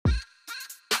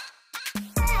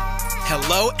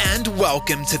Hello and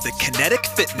welcome to the Kinetic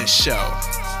Fitness Show,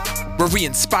 where we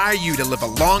inspire you to live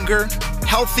a longer,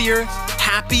 healthier,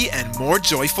 happy, and more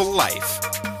joyful life.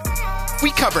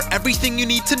 We cover everything you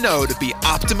need to know to be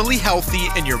optimally healthy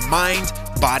in your mind,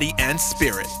 body, and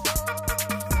spirit.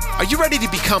 Are you ready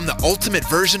to become the ultimate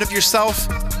version of yourself?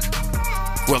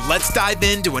 Well, let's dive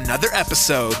into another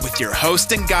episode with your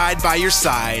host and guide by your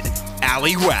side,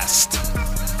 Allie West.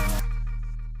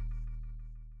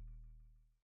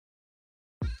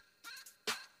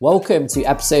 Welcome to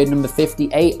episode number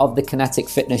 58 of the Kinetic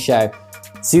Fitness Show.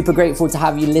 Super grateful to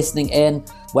have you listening in.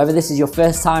 Whether this is your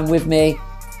first time with me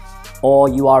or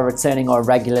you are a returning or a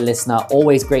regular listener,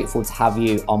 always grateful to have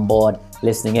you on board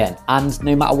listening in. And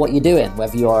no matter what you're doing,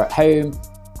 whether you're at home,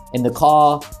 in the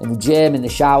car, in the gym, in the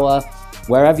shower,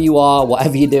 wherever you are,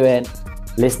 whatever you're doing,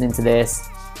 listening to this,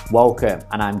 welcome.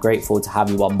 And I'm grateful to have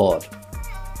you on board.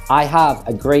 I have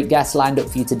a great guest lined up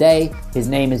for you today. His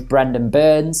name is Brendan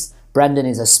Burns. Brendan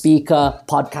is a speaker,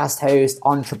 podcast host,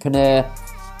 entrepreneur.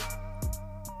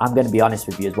 I'm going to be honest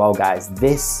with you as well, guys.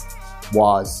 This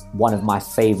was one of my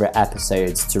favorite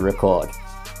episodes to record.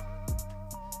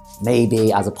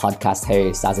 Maybe as a podcast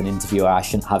host, as an interviewer, I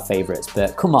shouldn't have favorites,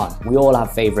 but come on, we all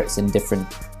have favorites in different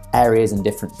areas and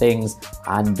different things.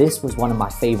 And this was one of my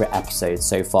favorite episodes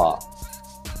so far.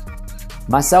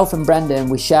 Myself and Brendan,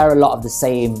 we share a lot of the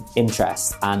same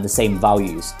interests and the same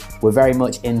values. We're very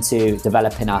much into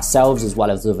developing ourselves as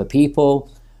well as other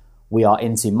people. We are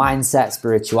into mindset,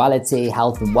 spirituality,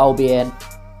 health and well-being.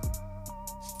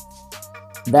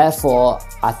 Therefore,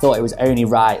 I thought it was only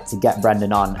right to get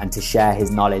Brendan on and to share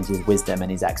his knowledge, his wisdom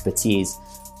and his expertise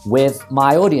with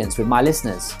my audience, with my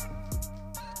listeners.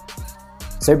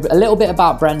 So a little bit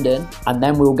about Brendan, and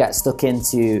then we'll get stuck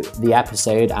into the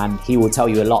episode and he will tell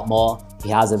you a lot more. He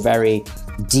has a very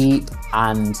deep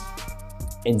and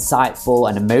insightful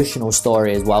and emotional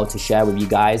story as well to share with you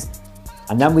guys.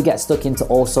 And then we get stuck into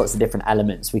all sorts of different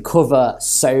elements. We cover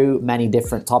so many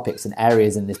different topics and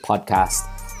areas in this podcast.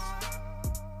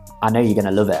 I know you're going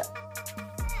to love it.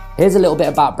 Here's a little bit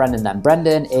about Brendan then.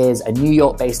 Brendan is a New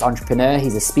York-based entrepreneur.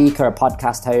 He's a speaker, a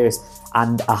podcast host,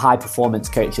 and a high-performance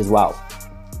coach as well.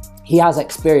 He has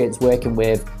experience working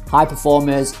with high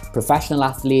performers, professional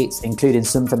athletes, including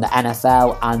some from the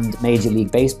NFL and Major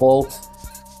League Baseball,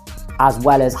 as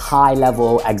well as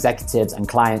high-level executives and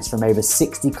clients from over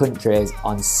 60 countries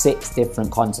on 6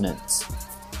 different continents.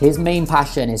 His main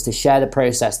passion is to share the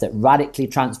process that radically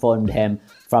transformed him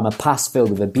from a past filled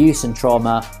with abuse and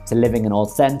trauma to living an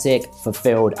authentic,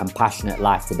 fulfilled, and passionate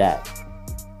life today.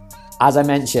 As I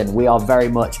mentioned, we are very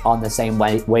much on the same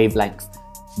wavelength,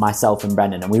 myself and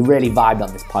Brendan, and we really vibed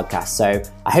on this podcast. So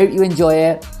I hope you enjoy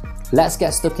it. Let's get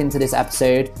stuck into this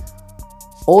episode.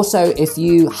 Also, if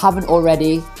you haven't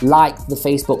already liked the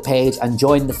Facebook page and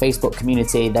joined the Facebook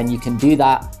community, then you can do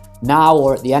that now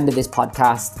or at the end of this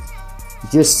podcast.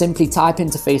 Just simply type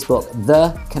into Facebook,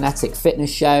 The Kinetic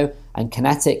Fitness Show, and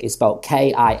Kinetic is spelled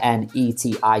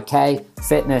K-I-N-E-T-I-K,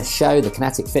 Fitness Show, The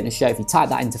Kinetic Fitness Show. If you type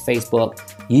that into Facebook,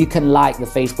 you can like the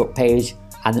Facebook page,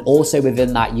 and also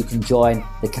within that, you can join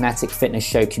the Kinetic Fitness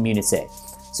Show community.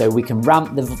 So we can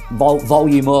ramp the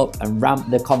volume up and ramp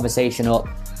the conversation up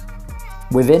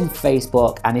within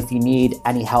Facebook. And if you need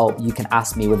any help, you can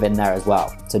ask me within there as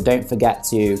well. So don't forget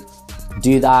to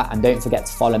do that. And don't forget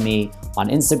to follow me on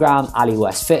Instagram, Allie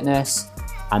West Fitness.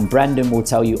 And Brendan will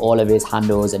tell you all of his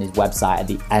handles and his website at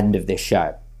the end of this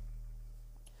show.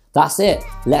 That's it.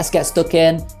 Let's get stuck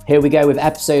in. Here we go with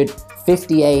episode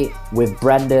 58 with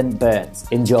Brendan Burns.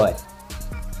 Enjoy.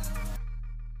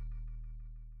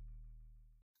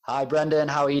 Hi, Brendan.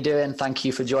 How are you doing? Thank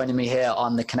you for joining me here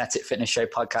on the Kinetic Fitness Show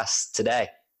podcast today.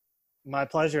 My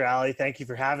pleasure, Ali. Thank you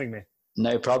for having me.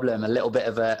 No problem. A little bit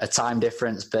of a time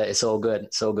difference, but it's all good.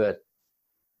 It's all good.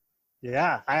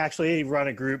 Yeah, I actually run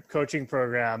a group coaching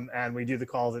program, and we do the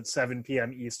calls at 7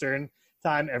 p.m. Eastern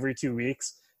time every 2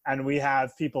 weeks. And we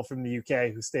have people from the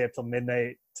UK who stay up till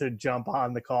midnight to jump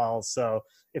on the calls. So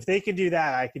if they can do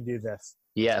that, I can do this.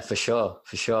 Yeah, for sure.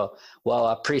 For sure. Well,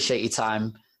 I appreciate your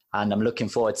time, and I'm looking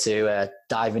forward to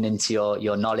diving into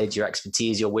your knowledge, your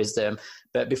expertise, your wisdom.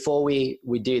 But before we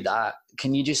do that,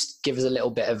 can you just give us a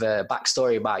little bit of a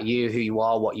backstory about you, who you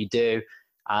are, what you do,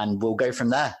 and we'll go from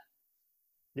there.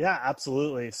 Yeah,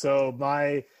 absolutely. So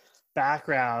my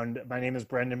background, my name is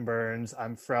Brendan Burns.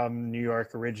 I'm from New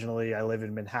York originally. I live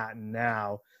in Manhattan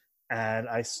now. And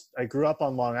I grew up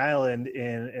on Long Island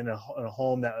in a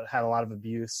home that had a lot of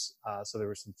abuse. So there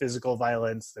was some physical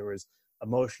violence, there was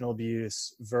emotional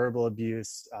abuse, verbal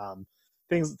abuse,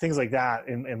 things like that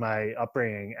in my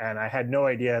upbringing. And I had no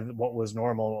idea what was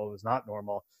normal, what was not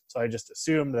normal. So I just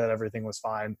assumed that everything was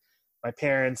fine. my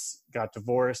parents got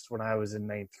divorced when I was in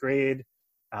ninth grade.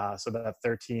 So about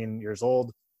 13 years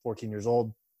old, 14 years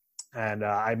old. And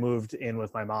I moved in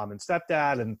with my mom and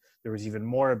stepdad, and there was even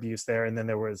more abuse there. And then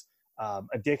there was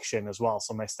addiction as well.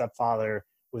 So my stepfather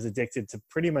was addicted to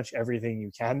pretty much everything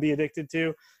you can be addicted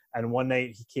to. And one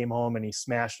night he came home and he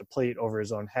smashed a plate over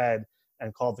his own head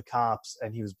and called the cops,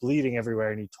 and he was bleeding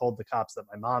everywhere. And he told the cops that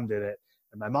my mom did it,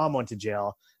 and my mom went to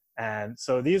jail. And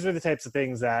so these were the types of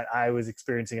things that I was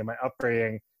experiencing in my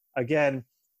upbringing. Again,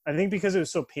 I think because it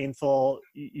was so painful,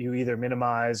 you either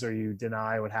minimize or you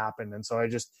deny what happened. And so I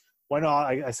just went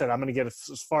on. I said, I'm going to get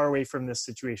as far away from this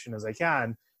situation as I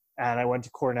can. And I went to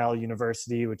Cornell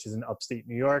University, which is in upstate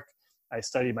New York. I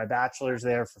studied my bachelor's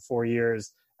there for 4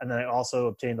 years. And then I also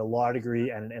obtained a law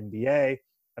degree and an MBA.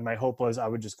 And my hope was I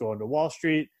would just go into Wall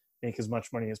Street, make as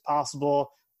much money as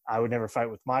possible. I would never fight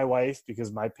with my wife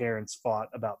because my parents fought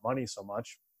about money so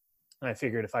much. And I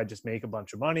figured if I just make a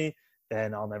bunch of money,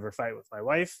 then I'll never fight with my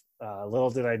wife.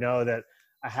 Little did I know that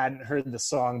I hadn't heard the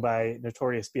song by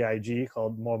Notorious B.I.G.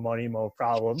 called More Money, More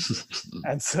Problems.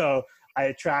 And so I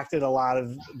attracted a lot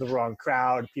of the wrong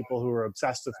crowd, people who were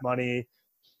obsessed with money.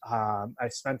 I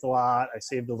spent a lot, I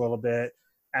saved a little bit.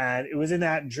 And it was in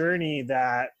that journey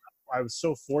that I was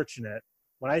so fortunate.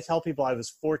 When I tell people I was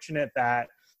fortunate that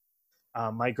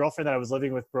my girlfriend that I was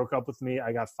living with broke up with me,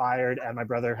 I got fired, and my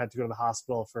brother had to go to the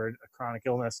hospital for a chronic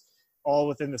illness, all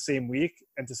within the same week.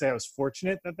 And to say I was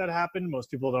fortunate that that happened, most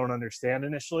people don't understand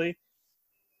initially,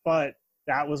 but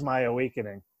that was my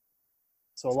awakening.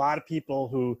 So a lot of people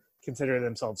who consider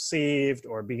themselves saved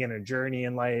or begin a journey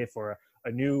in life or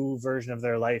a new version of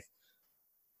their life,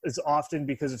 it's often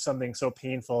because of something so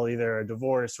painful, either a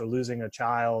divorce or losing a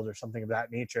child or something of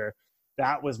that nature.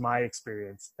 That was my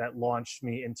experience that launched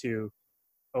me into,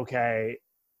 okay,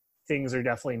 things are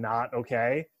definitely not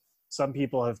okay. Some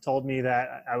people have told me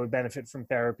that I would benefit from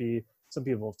therapy. Some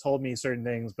people have told me certain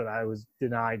things, but I was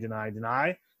deny.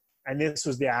 And this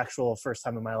was the actual first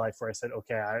time in my life where I said,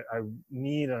 okay, I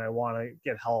need and I want to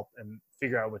get help and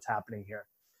figure out what's happening here.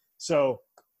 So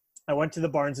I went to the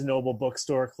Barnes & Noble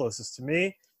bookstore closest to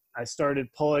me. I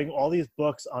started pulling all these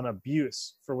books on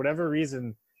abuse. For whatever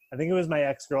reason, I think it was my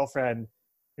ex-girlfriend,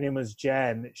 her name was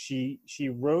Jen. She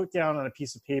wrote down on a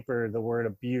piece of paper the word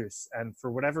abuse. And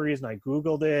for whatever reason, I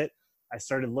Googled it. I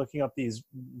started looking up these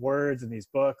words in these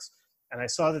books, and I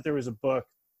saw that there was a book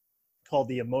called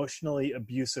The Emotionally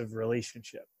Abusive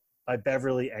Relationship by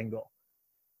Beverly Engel.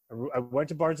 I went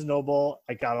to Barnes & Noble.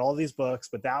 I got all these books,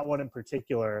 but that one in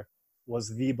particular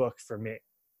was the book for me.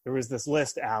 There was this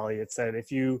list, Allie. It said,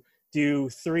 if you do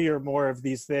 3 or more of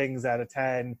these things out of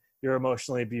 10, you're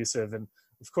emotionally abusive. And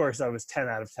of course, I was 10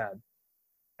 out of 10.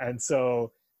 And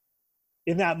so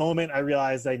in that moment, I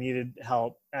realized I needed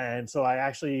help. And so I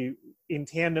actually, in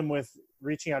tandem with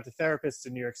reaching out to therapists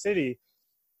in New York City,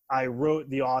 I wrote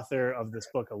the author of this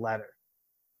book a letter.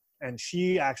 And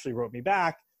she actually wrote me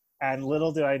back. And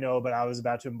little did I know, but I was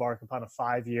about to embark upon a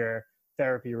 5-year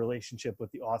therapy relationship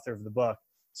with the author of the book,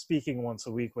 speaking once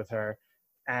a week with her,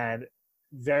 and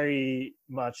very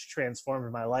much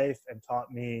transformed my life and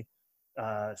taught me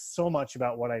so much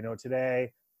about what I know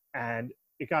today. And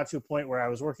it got to a point where I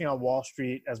was working on Wall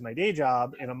Street as my day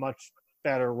job in a much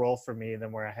better role for me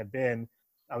than where I had been.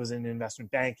 I was in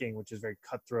investment banking, which is very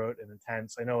cutthroat and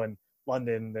intense. I know in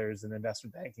London, there's an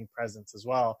investment banking presence as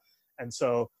well. And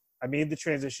so I made the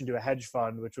transition to a hedge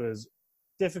fund, which was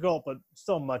difficult, but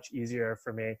still much easier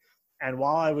for me. And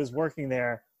while I was working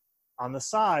there on the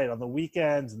side, on the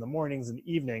weekends and the mornings and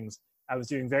evenings, I was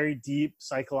doing very deep,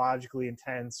 psychologically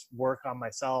intense work on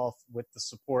myself with the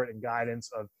support and guidance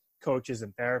of coaches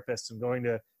and therapists, and going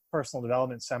to personal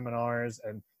development seminars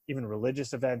and even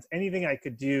religious events, anything I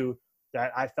could do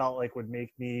that I felt like would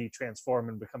make me transform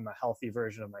and become a healthy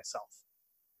version of myself.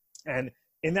 And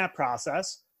in that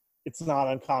process, it's not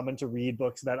uncommon to read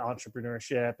books about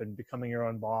entrepreneurship and becoming your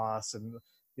own boss and,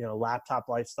 you know, laptop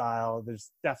lifestyle.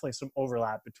 There's definitely some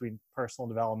overlap between personal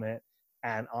development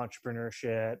and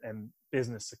entrepreneurship and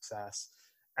business success.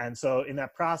 And so in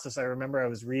that process, I remember I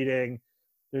was reading,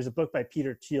 there's a book by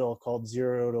Peter Thiel called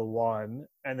 0 to 1.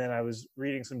 And then I was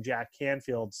reading some Jack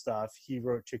Canfield stuff. He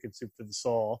wrote Chicken Soup for the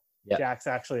Soul. Yep. Jack's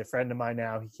actually a friend of mine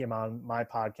now. He came on my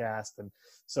podcast. And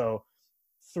so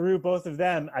through both of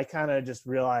them, I kind of just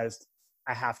realized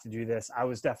I have to do this. I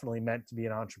was definitely meant to be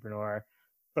an entrepreneur,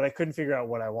 but I couldn't figure out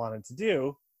what I wanted to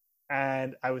do.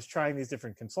 And I was trying these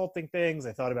different consulting things.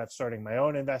 I thought about starting my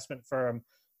own investment firm.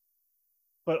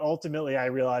 But ultimately, I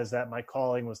realized that my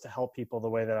calling was to help people the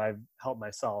way that I've helped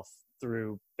myself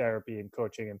through therapy and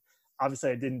coaching. And obviously,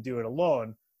 I didn't do it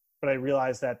alone, but I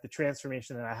realized that the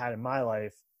transformation that I had in my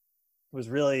life was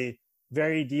really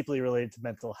very deeply related to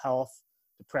mental health,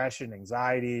 depression,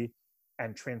 anxiety,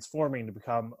 and transforming to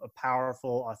become a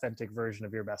powerful, authentic version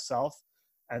of your best self.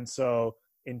 And so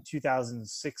in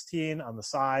 2016, on the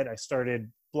side, I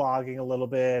started blogging a little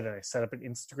bit, and I set up an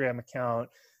Instagram account.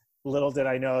 Little did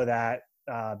I know that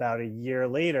about a year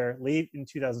later, late in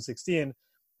 2016,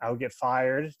 I would get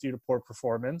fired due to poor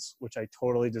performance, which I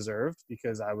totally deserved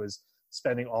because I was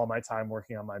spending all my time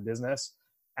working on my business.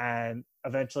 And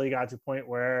eventually got to a point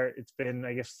where it's been,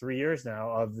 I guess, 3 years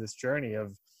now of this journey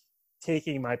of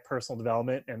taking my personal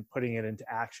development and putting it into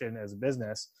action as a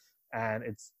business. And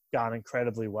it's gone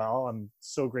incredibly well. I'm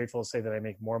so grateful to say that I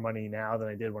make more money now than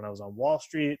I did when I was on Wall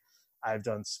Street. I've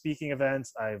done speaking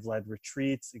events. I've led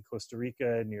retreats in Costa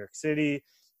Rica and New York City.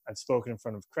 I've spoken in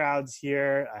front of crowds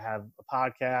here. I have a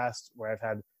podcast where I've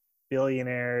had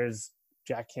billionaires,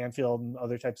 Jack Canfield, and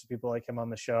other types of people like him on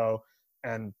the show.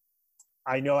 And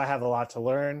I know I have a lot to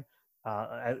learn.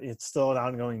 It's still an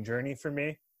ongoing journey for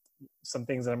me. Some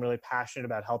things that I'm really passionate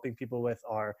about helping people with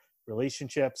are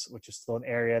relationships, which is still an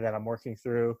area that I'm working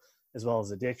through, as well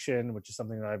as addiction, which is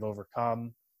something that I've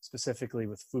overcome, specifically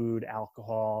with food,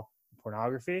 alcohol, and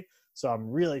pornography. So I'm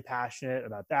really passionate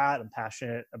about that. I'm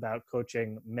passionate about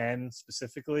coaching men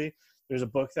specifically. There's a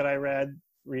book that I read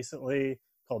recently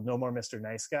called No More Mr.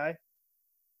 Nice Guy.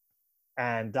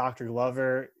 And Dr.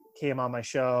 Glover came on my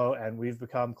show and we've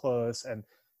become close. And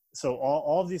so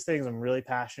all of these things I'm really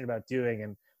passionate about doing.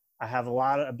 And I have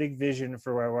a big vision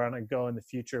for where I want to go in the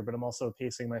future, but I'm also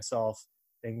pacing myself,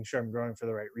 making sure I'm growing for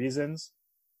the right reasons,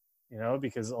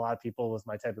 because a lot of people with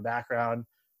my type of background,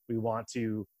 we want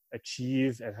to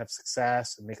achieve and have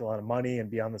success and make a lot of money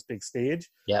and be on this big stage.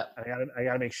 Yeah. I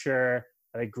gotta make sure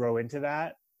that I grow into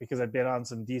that, because I've been on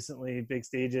some decently big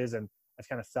stages and I've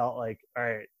kind of felt like, all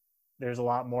right, there's a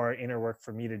lot more inner work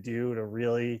for me to do to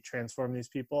really transform these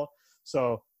people.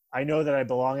 So I know that I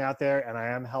belong out there and I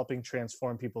am helping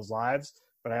transform people's lives,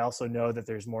 but I also know that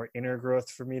there's more inner growth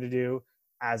for me to do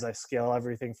as I scale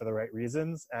everything for the right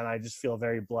reasons. And I just feel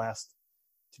very blessed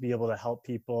to be able to help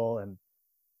people and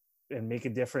make a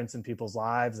difference in people's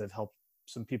lives. I've helped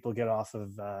some people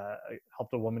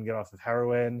helped a woman get off of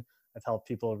heroin. I've helped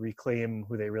people reclaim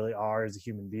who they really are as a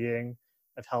human being.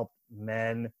 I've helped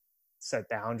men set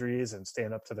boundaries and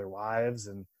stand up to their wives,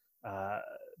 and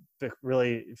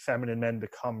really feminine men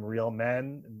become real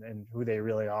men and who they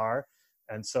really are.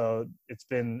 And so it's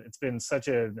been such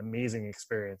an amazing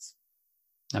experience.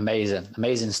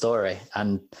 Amazing story,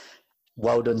 and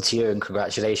well done to you, and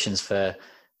congratulations for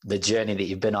the journey that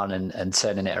you've been on and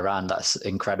turning it around. That's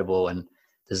incredible. And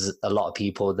there's a lot of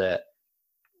people that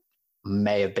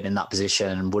may have been in that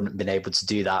position and wouldn't have been able to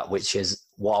do that, which is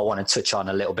what I want to touch on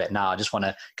a little bit now. I just want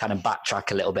to kind of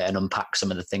backtrack a little bit and unpack some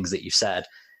of the things that you've said.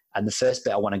 And the first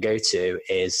bit I want to go to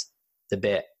is the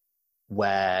bit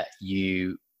where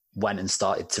you went and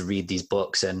started to read these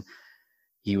books, and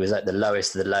you was at the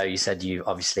lowest of the low. You said you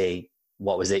obviously,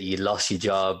 what was it? You lost your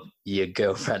job, your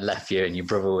girlfriend left you, and your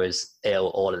brother was ill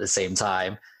all at the same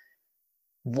time.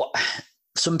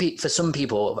 For some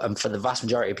people, and for the vast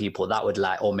majority of people, that would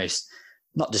like almost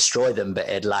not destroy them, but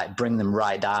it'd like bring them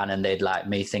right down, and they'd like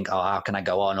may think, oh, how can I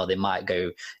go on? Or they might go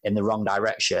in the wrong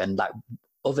direction. Like,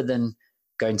 other than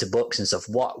going to books and stuff,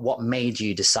 what made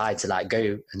you decide to like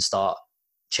go and start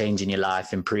changing your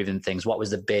life, improving things? What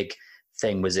was the big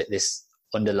thing? Was it this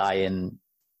underlying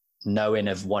knowing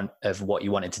of what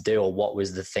you wanted to do, or what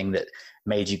was the thing that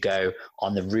made you go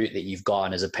on the route that you've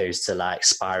gone as opposed to like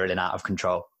spiraling out of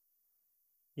control?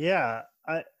 Yeah,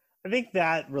 I think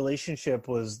that relationship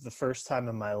was the first time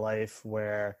in my life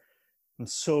where I'm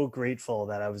so grateful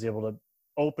that I was able to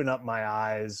open up my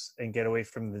eyes and get away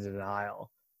from the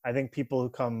denial. I think people who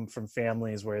come from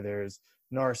families where there's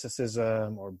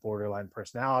narcissism or borderline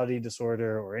personality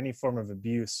disorder or any form of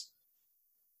abuse,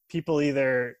 people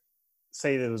either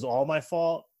say that it was all my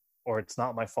fault or it's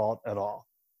not my fault at all.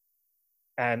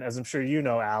 And as I'm sure you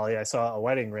know, Allie, I saw a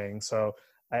wedding ring, so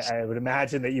I would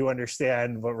imagine that you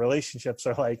understand what relationships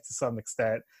are like to some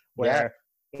extent, where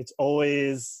it's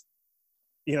always,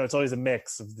 it's always a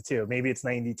mix of the two. Maybe it's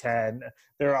 90-10.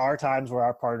 There are times where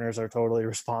our partners are totally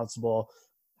responsible.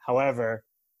 However,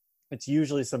 it's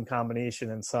usually some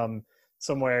combination and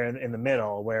somewhere in the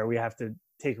middle where we have to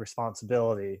take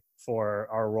responsibility for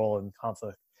our role in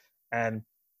conflict. And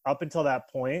up until that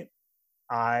point,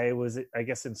 I was, I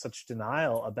guess, in such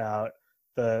denial about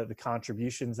the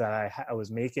contributions that I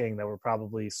was making that were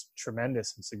probably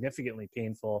tremendous and significantly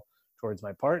painful towards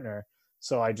my partner.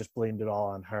 So I just blamed it all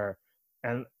on her.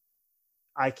 And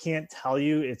I can't tell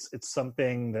you, it's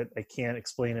something that I can't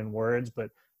explain in words,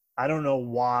 but I don't know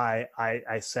why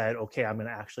I said, okay, I'm going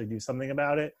to actually do something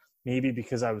about it. maybe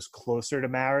because I was closer to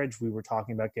marriage, we were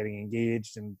talking about getting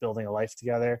engaged and building a life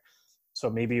together. So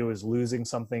maybe it was losing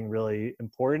something really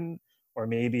important, or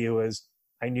maybe it was,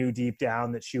 I knew deep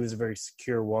down that she was a very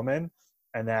secure woman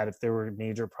and that if there were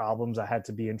major problems, I had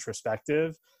to be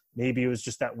introspective. Maybe it was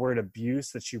just that word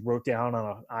abuse that she wrote down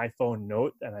on an iPhone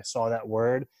note, and I saw that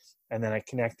word, and then I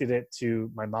connected it to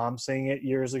my mom saying it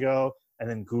years ago, and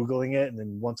then Googling it. And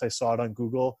then once I saw it on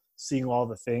Google, seeing all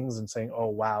the things and saying, oh,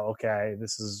 wow, okay,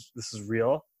 this is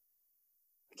real.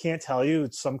 I can't tell you.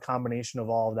 It's some combination of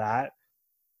all of that.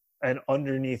 And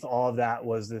underneath all of that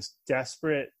was this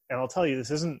desperate, and I'll tell you,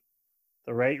 this isn't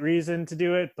the right reason to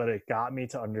do it, but it got me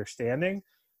to understanding.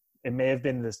 It may have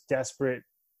been this desperate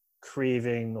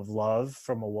craving of love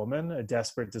from a woman, a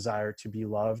desperate desire to be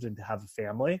loved and to have a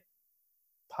family,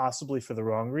 possibly for the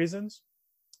wrong reasons,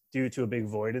 due to a big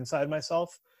void inside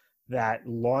myself that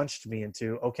launched me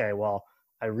into, okay, well,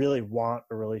 I really want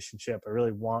a relationship. I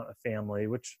really want a family,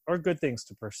 which are good things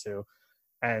to pursue.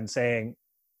 And saying,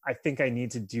 I think I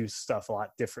need to do stuff a lot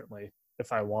differently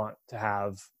if I want to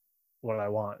have what I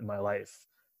want in my life.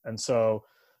 And so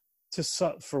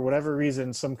for whatever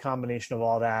reason, some combination of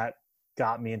all that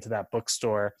got me into that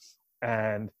bookstore.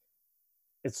 And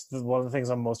it's one of the things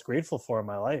I'm most grateful for in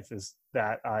my life is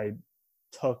that I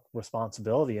took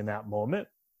responsibility in that moment,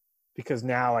 because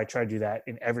now I try to do that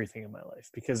in everything in my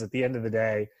life. Because at the end of the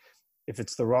day, if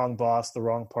it's the wrong boss, the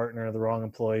wrong partner, the wrong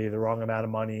employee, the wrong amount of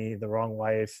money, the wrong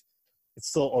wife, it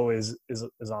still always is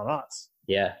on us.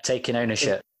 Yeah, taking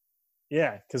ownership.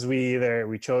 Because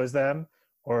we chose them,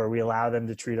 or we allow them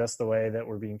to treat us the way that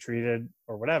we're being treated,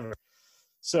 or whatever.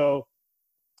 So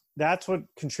that's what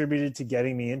contributed to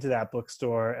getting me into that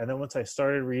bookstore. And then once I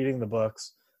started reading the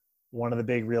books, one of the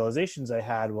big realizations I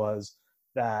had was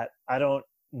that I don't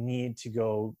need to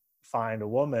go find a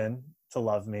woman to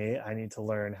love me. I need to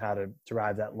learn how to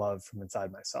derive that love from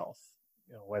inside myself,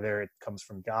 whether it comes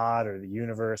from God or the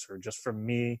universe or just from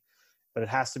me, but it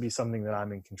has to be something that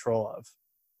I'm in control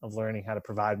of learning how to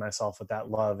provide myself with that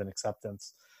love and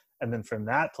acceptance. And then from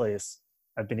that place,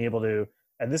 I've been able to,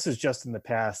 and this is just in the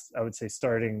past, I would say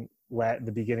starting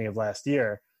the beginning of last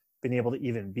year, been able to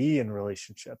even be in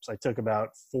relationships. I took about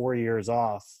 4 years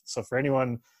off. So for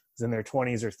anyone who's in their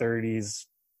 20s or 30s,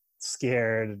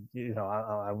 scared,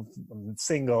 I'm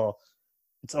single,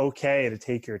 it's okay to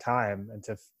take your time and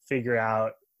to figure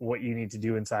out what you need to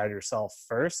do inside yourself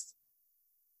first.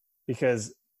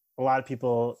 Because a lot of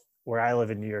people, where I live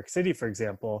in New York City, for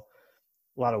example,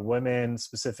 a lot of women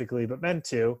specifically, but men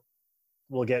too,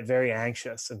 will get very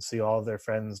anxious and see all of their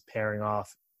friends pairing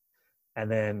off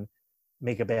and then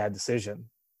make a bad decision.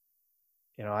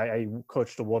 I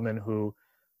coached a woman who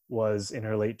was in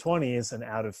her late 20s and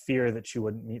out of fear that she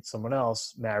wouldn't meet someone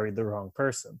else, married the wrong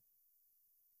person.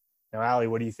 Now, Allie,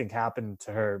 what do you think happened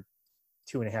to her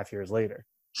 2.5 years later?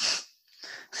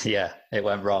 Yeah, it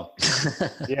went wrong.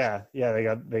 yeah,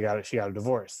 she got a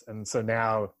divorce. And so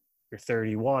now you're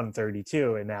 31,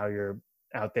 32, and now you're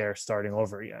out there starting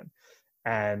over again.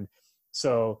 And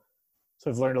so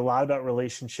I've learned a lot about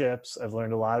relationships. I've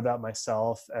learned a lot about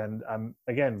myself. And I'm,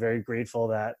 again, very grateful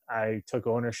that I took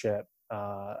ownership.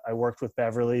 I worked with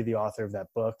Beverly, the author of that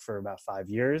book, for about 5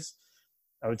 years.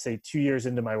 I would say 2 years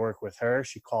into my work with her,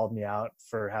 she called me out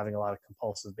for having a lot of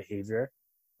compulsive behavior,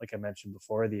 like I mentioned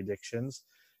before, the addictions.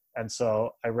 And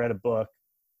so I read a book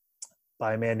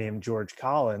by a man named George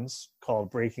Collins called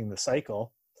Breaking the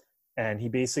Cycle. And he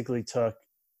basically took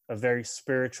a very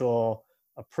spiritual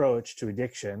approach to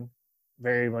addiction,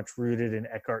 very much rooted in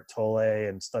Eckhart Tolle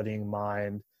and studying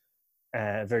mind,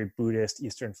 and a very Buddhist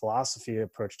Eastern philosophy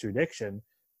approach to addiction.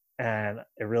 And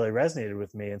it really resonated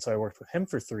with me. And so I worked with him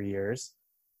for 3 years.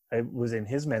 I was in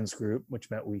his men's group, which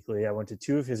met weekly. I went to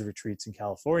 2 of his retreats in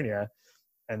California.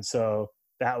 And so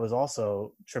that was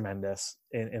also tremendous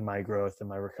in my growth and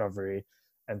my recovery.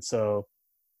 And so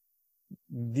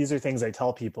these are things I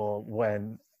tell people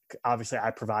when, obviously, I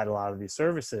provide a lot of these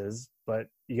services, but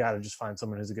you got to just find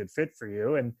someone who's a good fit for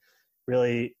you, and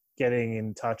really getting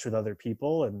in touch with other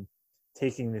people and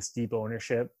taking this deep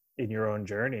ownership in your own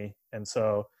journey. And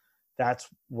so that's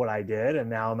what I did. And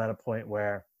now I'm at a point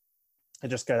where I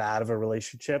just got out of a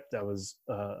relationship that was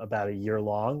about a year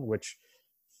long, which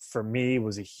for me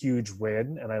was a huge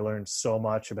win. And I learned so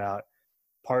much about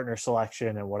partner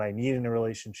selection and what I need in a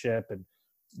relationship and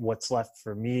what's left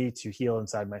for me to heal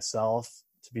inside myself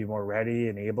to be more ready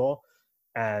and able.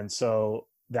 And so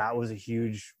that was a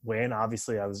huge win.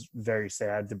 Obviously, I was very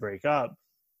sad to break up,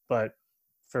 but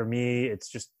for me, it's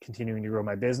just continuing to grow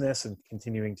my business and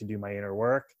continuing to do my inner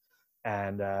work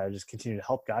and just continue to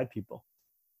help guide people.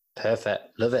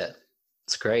 Perfect. Love it.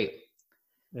 It's great.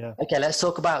 Yeah. Okay, let's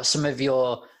talk about some of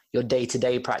your your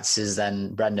day-to-day practices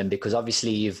then, Brendan? Because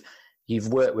obviously you've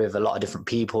worked with a lot of different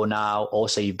people now.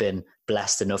 Also, you've been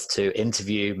blessed enough to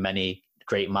interview many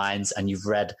great minds, and you've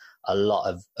read a lot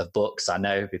of books. I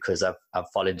know, because I've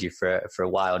followed you for a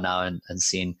while now and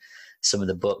seen some of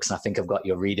the books, and I think I've got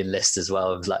your reading list as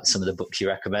well of like some of the books you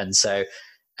recommend. So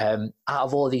out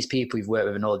of all these people you've worked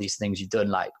with and all these things you've done,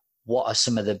 like what are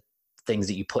some of the things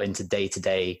that you put into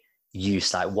day-to-day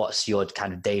use? Like what's your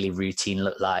kind of daily routine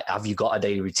look like? Have you got a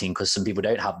daily routine? Because some people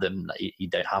don't have them. Like, you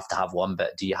don't have to have one,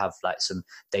 but do you have like some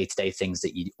day-to-day things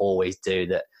that you always do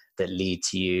that lead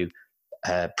to you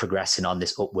progressing on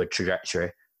this upward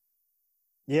trajectory?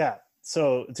 Yeah,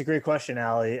 so it's a great question,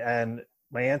 Ali, and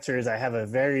my answer is I have a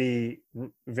very,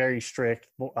 very strict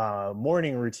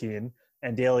morning routine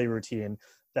and daily routine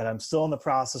that I'm still in the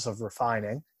process of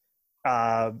refining.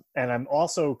 And I'm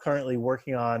also currently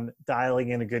working on dialing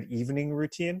in a good evening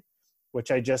routine,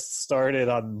 which I just started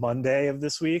on Monday of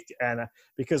this week. And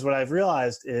because what I've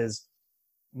realized is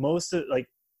when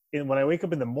I wake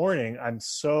up in the morning, I'm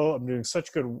doing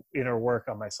such good inner work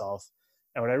on myself.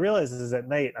 And what I realized is at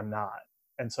night, I'm not.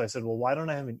 And so I said, well, why don't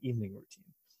I have an evening routine?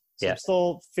 So I'm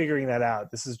still figuring that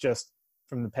out. This is just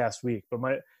from the past week. But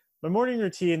my morning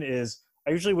routine is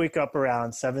I usually wake up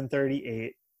around 7:30,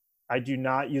 8. I do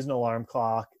not use an alarm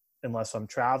clock unless I'm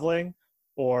traveling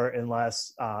or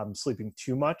unless I'm sleeping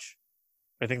too much.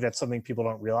 I think that's something people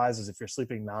don't realize is if you're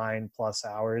sleeping 9+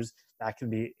 hours, that can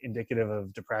be indicative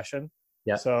of depression.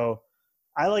 Yeah. So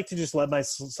I like to just let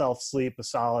myself sleep a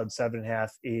solid 7.5,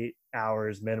 8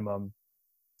 hours minimum,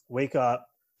 wake up.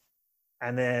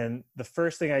 And then the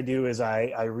first thing I do is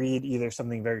I read either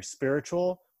something very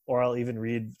spiritual or I'll even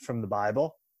read from the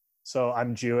Bible. So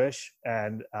I'm Jewish,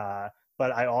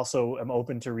 but I also am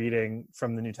open to reading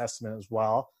from the New Testament as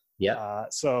well. Yeah.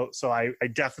 So I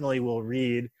definitely will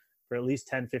read for at least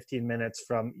 10, 15 minutes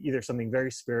from either something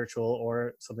very spiritual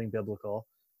or something biblical.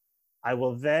 I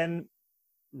will then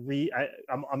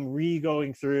I'm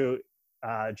re-going through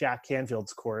Jack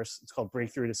Canfield's course. It's called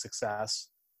Breakthrough to Success.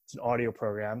 It's an audio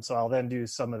program. So I'll then do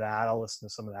some of that. I'll listen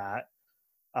to some of that,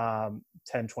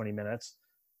 10, 20 minutes.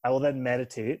 I will then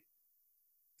meditate.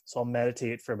 So I'll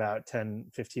meditate for about 10,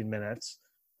 15 minutes.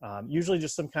 Usually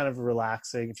just some kind of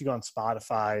relaxing. If you go on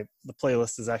Spotify, the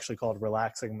playlist is actually called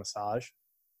Relaxing Massage.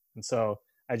 And so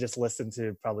I just listen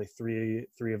to probably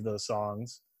three of those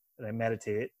songs and I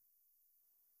meditate.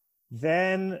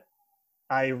 Then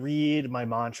I read my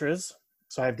mantras.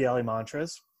 So I have daily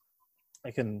mantras.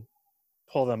 I can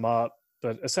pull them up,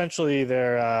 but essentially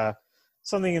they're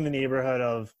something in the neighborhood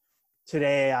of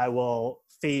today I will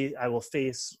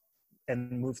face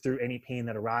and move through any pain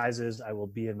that arises. I will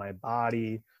be in my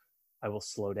body. I will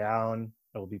slow down.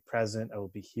 I will be present. I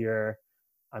will be here.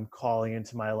 I'm calling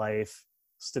into my life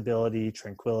stability,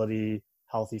 tranquility,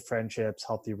 healthy friendships,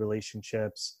 healthy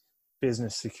relationships,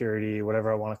 business security,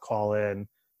 whatever I want to call in.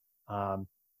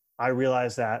 I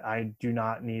realize that I do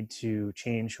not need to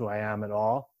change who I am at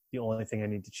all. The only thing I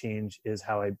need to change is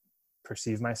how I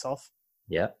perceive myself.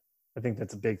 Yeah. I think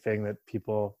that's a big thing that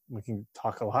we can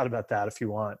talk a lot about that if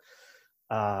you want.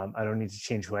 I don't need to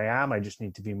change who I am. I just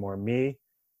need to be more me.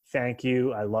 Thank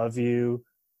you. I love you.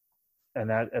 And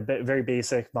that very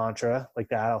basic mantra like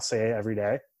that, I'll say every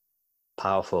day.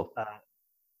 Powerful.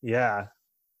 Yeah,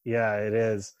 it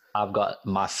is. I've got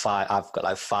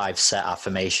like 5 set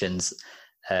affirmations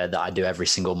that I do every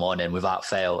single morning without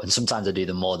fail. And sometimes I do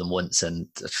them more than once, and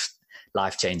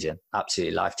life-changing,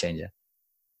 absolutely life-changing.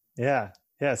 Yeah.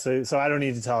 So I don't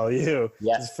need to tell you,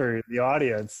 just for the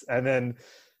audience. And then,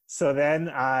 then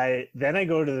I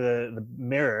go to the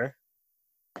mirror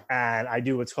and I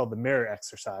do what's called the mirror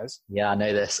exercise. Yeah, I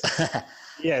know this.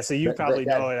 Yeah. So you probably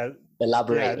know it.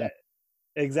 Elaborate. Yeah,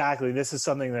 exactly. This is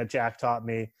something that Jack taught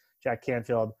me, Jack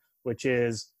Canfield, which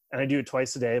is, and I do it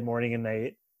twice a day, morning and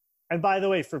night. And by the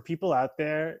way, for people out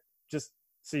there, just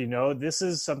so you know, this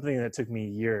is something that took me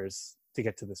years to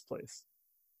get to this place,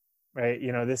 right?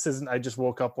 This isn't, I just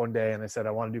woke up one day and I said,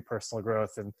 I want to do personal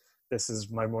growth and this is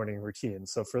my morning routine.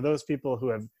 So for those people who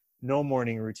have no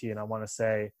morning routine, I want to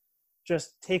say,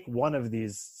 just take one of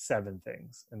these 7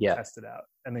 things and test it out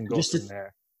and then go from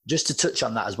there. Just to touch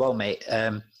on that as well, mate.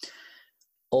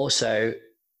 Also,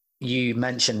 you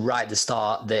mentioned right at the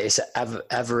start that it's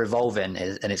ever evolving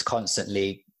and it's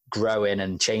constantly growing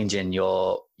and changing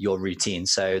your routine.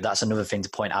 So that's another thing to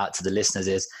point out to the listeners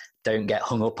is don't get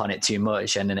hung up on it too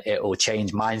much, and then it will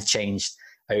change. Mine's changed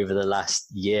over the last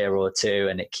year or two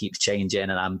and it keeps changing,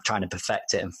 and I'm trying to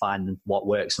perfect it and find what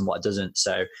works and what doesn't.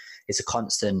 So it's a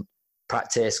constant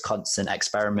practice, constant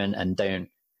experiment, and don't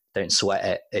sweat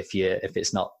it if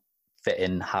it's not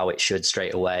fitting how it should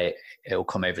straight away. It will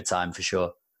come over time for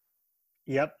sure.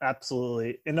 Yep,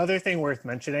 absolutely. Another thing worth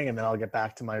mentioning, and then I'll get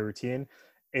back to my routine,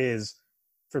 is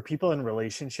for people in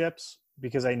relationships,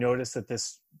 because I noticed that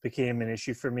this became an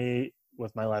issue for me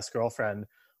with my last girlfriend,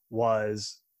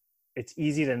 was it's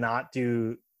easy to not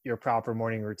do your proper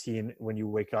morning routine when you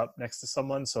wake up next to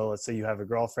someone. So let's say you have a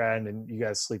girlfriend and you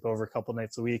guys sleep over a couple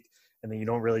nights a week, and then you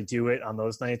don't really do it on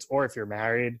those nights. Or if you're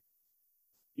married,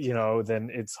 then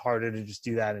it's harder to just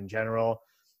do that in general.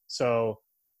 So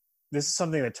this is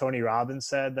something that Tony Robbins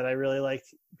said that I really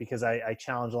liked, because I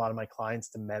challenge a lot of my clients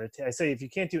to meditate. I say, if you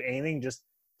can't do anything, just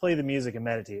play the music and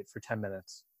meditate for 10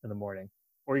 minutes in the morning.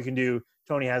 Or you can do,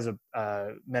 Tony has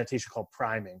a meditation called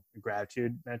priming, a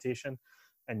gratitude meditation,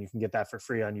 and you can get that for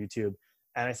free on YouTube.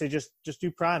 And I say, just do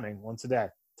priming once a day,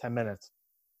 10 minutes.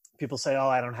 People say, oh,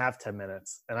 I don't have 10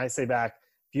 minutes. And I say back,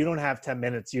 if you don't have 10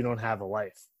 minutes, you don't have a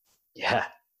life. Yeah.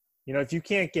 If you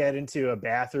can't get into a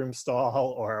bathroom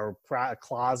stall or a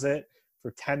closet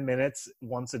for 10 minutes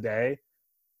once a day,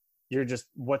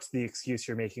 what's the excuse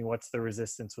you're making? What's the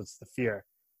resistance? What's the fear?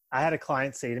 I had a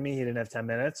client say to me, he didn't have 10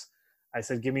 minutes. I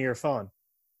said, give me your phone.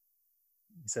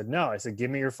 He said, no. I said,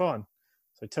 give me your phone.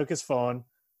 So I took his phone.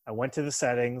 I went to the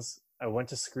settings. I went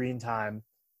to screen time.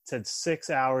 It said 6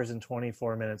 hours and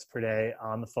 24 minutes per day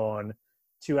on the phone,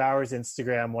 2 hours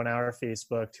Instagram, 1 hour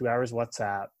Facebook, 2 hours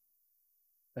WhatsApp.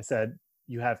 I said,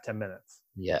 you have 10 minutes.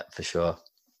 Yeah, for sure.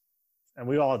 And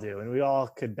we all do. And we all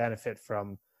could benefit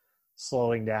from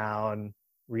slowing down,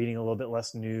 reading a little bit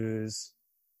less news,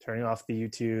 turning off the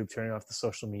YouTube, turning off the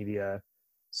social media.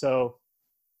 So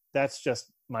that's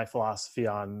just my philosophy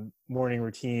on morning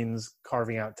routines,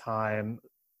 carving out time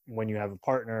when you have a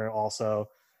partner also.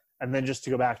 And then just to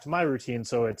go back to my routine.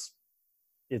 So it's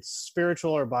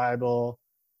spiritual or Bible,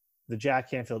 the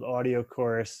Jack Canfield audio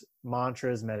course,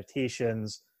 mantras,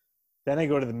 meditations. Then I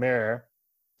go to the mirror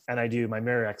and I do my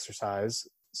mirror exercise.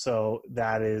 So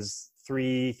that is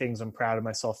 3 things I'm proud of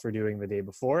myself for doing the day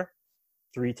before,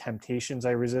 3 temptations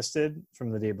I resisted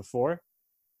from the day before,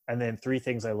 and then 3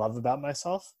 things I love about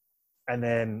myself, and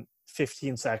then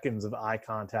 15 seconds of eye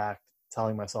contact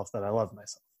telling myself that I love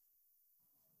myself.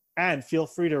 And feel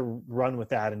free to run with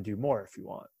that and do more if you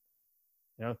want.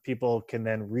 People can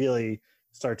then really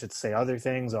start to say other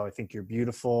things. Oh, I think you're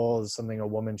beautiful is something a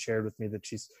woman shared with me that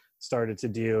she's started to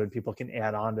do, and people can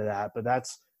add on to that. But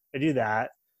I do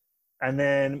that. And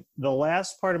then the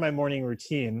last part of my morning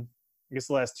routine, I guess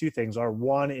the last 2 things are,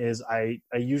 one is I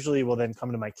usually will then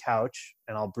come to my couch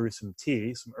and I'll brew some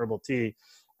tea, some herbal tea.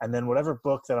 And then whatever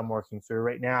book that I'm working through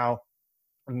right now,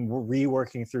 I'm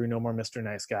reworking through No More Mr.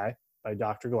 Nice Guy by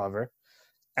Dr. Glover.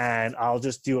 And I'll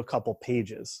just do a couple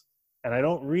pages. And I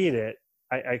don't read it.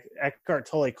 Eckhart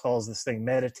Tolle calls this thing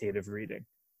meditative reading.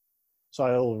 So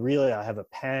I have a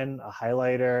pen, a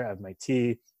highlighter, I have my tea,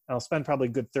 and I'll spend probably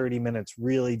a good 30 minutes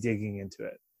really digging into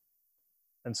it.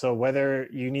 And so whether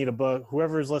you need a book,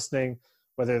 whoever's listening,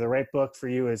 whether the right book for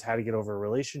you is How to Get Over a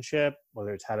Relationship,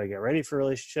 whether it's How to Get Ready for a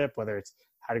Relationship, whether it's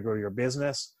How to Grow Your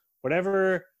Business,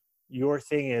 whatever your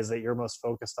thing is that you're most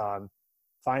focused on,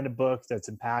 find a book that's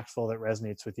impactful, that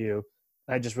resonates with you.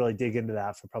 And I just really dig into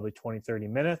that for probably 20, 30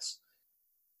 minutes.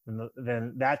 And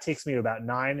then that takes me to about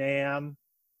 9 a.m.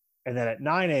 And then at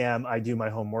 9 a.m., I do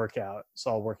my home workout. So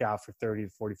I'll work out for 30 to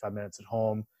 45 minutes at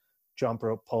home, jump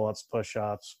rope, pull-ups,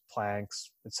 push-ups,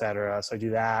 planks, etc. So I do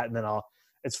that. And then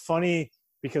it's funny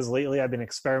because lately I've been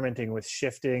experimenting with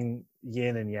shifting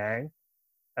yin and yang.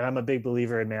 And I'm a big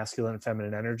believer in masculine and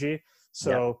feminine energy.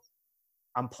 So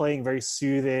I'm playing very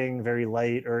soothing, very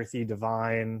light, earthy,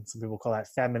 divine. Some people call that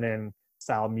feminine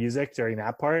style music during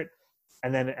that part.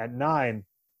 And then at 9,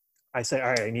 I say, all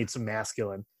right, I need some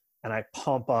masculine. And I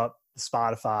pump up the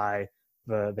Spotify,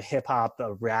 the hip hop,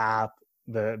 the rap,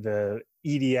 the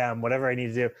EDM, whatever I need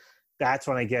to do. That's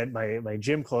when I get my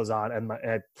gym clothes on and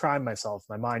I prime myself.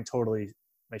 My mind totally,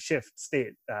 my shift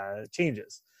state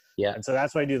changes. Yeah. And so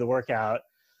that's when I do the workout.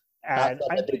 And that's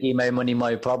when the Biggie Mo Money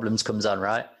Mo Problems comes on,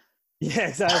 right? Yeah,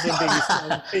 exactly.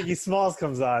 When Biggie Smalls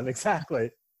comes on. Exactly.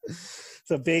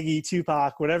 So Biggie,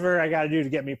 Tupac, whatever I got to do to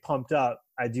get me pumped up,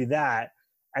 I do that.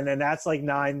 And then that's like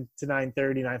 9 to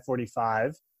 9:30,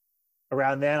 9:45.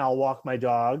 Around then, I'll walk my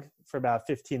dog for about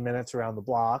 15 minutes around the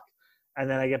block. And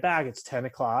then I get back, it's 10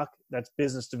 o'clock. That's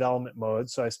business development mode.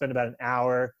 So I spend about an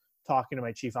hour talking to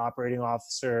my chief operating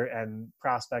officer and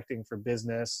prospecting for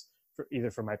business, for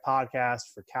either for my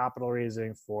podcast, for capital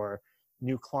raising, for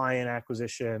new client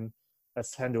acquisition.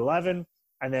 That's 10 to 11.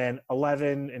 And then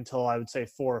 11 until I would say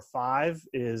 4 or 5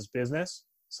 is business.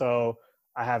 So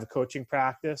I have a coaching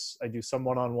practice. I do some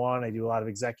one-on-one. I do a lot of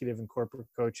executive and corporate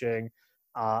coaching.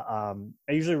 I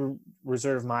usually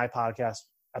reserve my podcast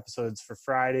episodes for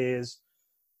Fridays.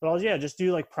 But I'll, yeah, just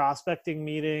do like prospecting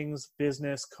meetings,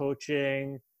 business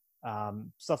coaching,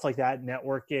 stuff like that,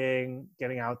 networking,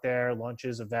 getting out there,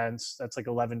 lunches, events. That's like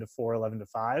 11 to 4, 11 to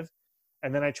 5.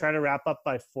 And then I try to wrap up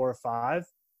by 4 or 5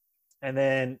 and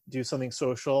then do something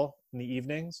social in the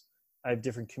evenings. I have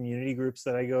different community groups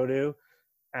that I go to,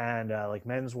 and like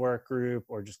men's work group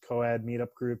or just co-ed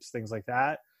meetup groups, things like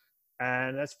that.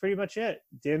 And that's pretty much it.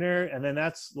 Dinner, and then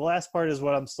that's the last part is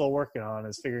what I'm still working on,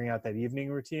 is figuring out that evening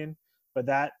routine. But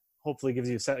that hopefully gives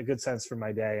you a good sense for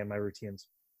my day and my routines.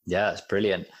 Yeah, it's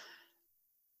brilliant.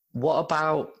 What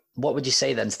would you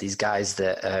say then to these guys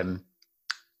that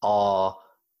are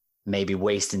maybe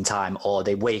wasting time, or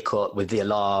they wake up with the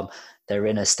alarm, they're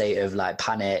in a state of like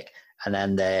panic, and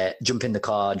then they jump in the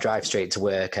car, drive straight to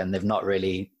work, and they've not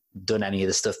really done any of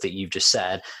the stuff that you've just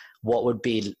said? What would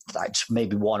be like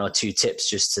maybe 1 or 2 tips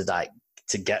just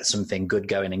to get something good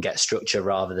going and get structure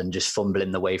rather than just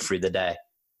fumbling the way through the day?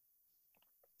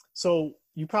 So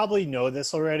you probably know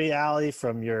this already, Ali,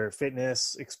 from your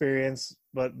fitness experience,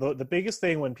 but the biggest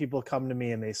thing when people come to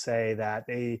me and they say that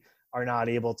they are not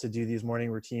able to do these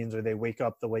morning routines, or they wake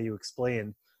up the way you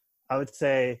explained, I would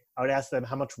ask them,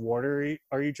 how much water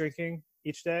are you drinking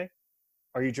each day?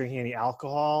 Are you drinking any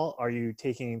alcohol? Are you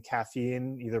taking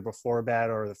caffeine either before bed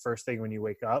or the first thing when you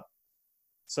wake up?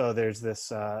 So there's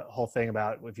this whole thing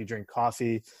about if you drink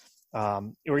coffee,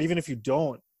 or even if you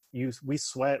don't, we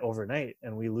sweat overnight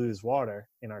and we lose water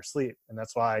in our sleep. And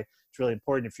that's why it's really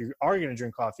important, if you are going to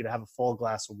drink coffee, to have a full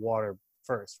glass of water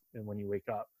first and when you wake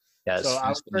up. Yeah, so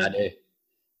first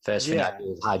thing I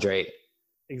do is hydrate.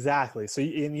 Exactly. So,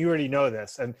 and you already know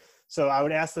this. And so I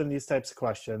would ask them these types of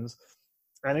questions.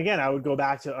 And again, I would go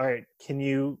back to, all right, can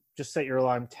you just set your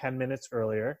alarm 10 minutes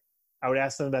earlier? I would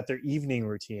ask them about their evening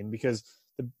routine, because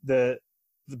the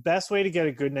best way to get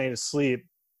a good night of sleep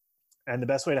and the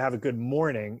best way to have a good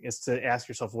morning is to ask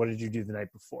yourself, what did you do the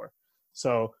night before?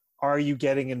 So are you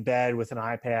getting in bed with an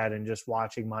iPad and just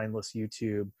watching mindless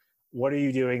YouTube? What are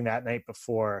you doing that night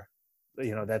before,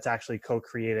 that's actually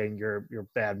co-creating your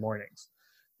bad mornings?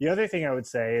 The other thing I would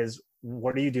say is,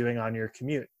 what are you doing on your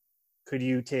commute? Could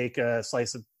you take a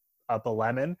slice up a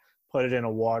lemon, put it in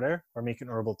a water, or make an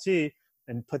herbal tea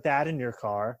and put that in your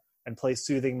car and play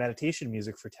soothing meditation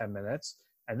music for 10 minutes,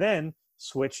 and then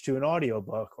switch to an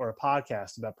audiobook or a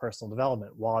podcast about personal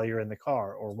development while you're in the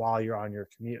car or while you're on your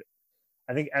commute?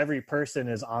 I think every person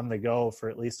is on the go for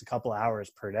at least a couple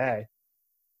hours per day,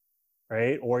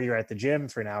 right? Or you're at the gym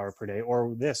for an hour per day,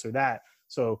 or this or that.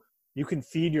 So you can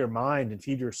feed your mind and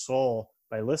feed your soul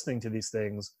by listening to these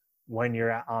things when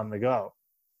you're on the go.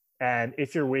 And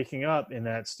if you're waking up in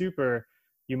that stupor,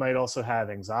 you might also have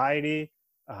anxiety,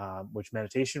 which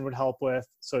meditation would help with.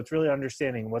 So it's really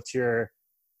understanding what's your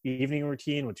evening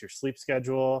routine, what's your sleep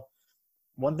schedule.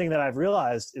 One thing that I've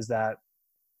realized is that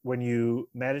when you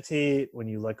meditate, when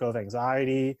you let go of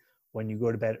anxiety, when you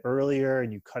go to bed earlier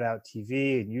and you cut out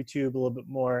TV and YouTube a little bit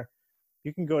more,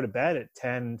 you can go to bed at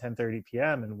 10:30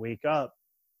 p.m. and wake up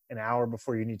an hour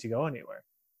before you need to go anywhere.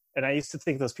 And I used to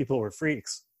think those people were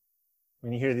freaks.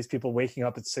 When you hear these people waking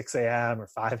up at 6 a.m. or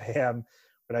 5 a.m.,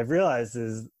 what I've realized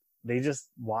is they just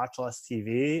watch less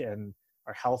TV and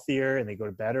are healthier, and they go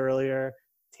to bed earlier,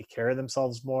 take care of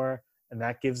themselves more, and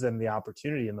that gives them the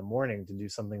opportunity in the morning to do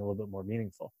something a little bit more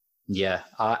meaningful. Yeah,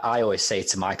 I always say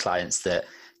to my clients that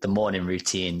the morning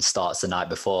routine starts the night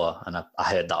before, and I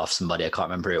heard that off somebody, I can't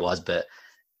remember who it was, but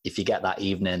if you get that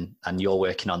evening, and you're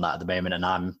working on that at the moment, and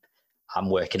I'm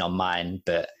working on mine,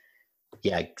 but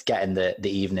yeah, getting the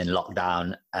evening locked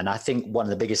down. And I think one of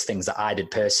the biggest things that I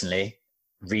did personally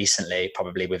recently,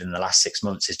 probably within the last 6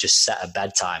 months, is just set a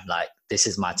bedtime. Like, this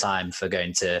is my time for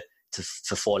going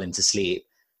for falling to sleep.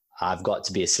 I've got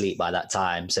to be asleep by that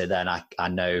time. So then I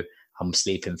know I'm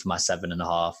sleeping for my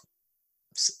 7.5,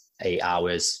 8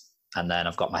 hours. And then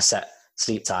I've got my set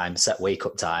sleep time, set wake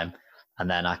up time. And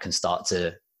then I can start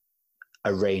to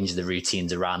arrange the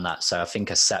routines around that. So I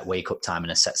think a set wake up time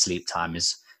and a set sleep time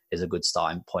is a good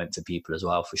starting point for people as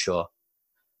well, for sure.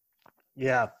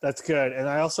 Yeah, that's good. And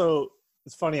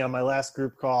it's funny, on my last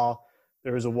group call,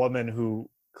 there was a woman who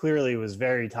clearly was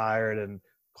very tired and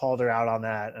called her out on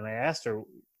that. And I asked her,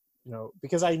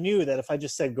 because I knew that if I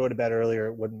just said go to bed earlier,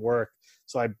 it wouldn't work.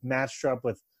 So I matched her up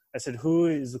with, I said, who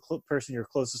is the person you're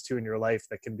closest to in your life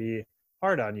that can be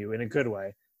hard on you in a good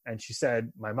way? And she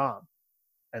said, my mom.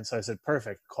 And so I said,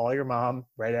 perfect. Call your mom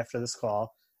right after this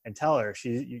call and tell her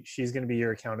she's going to be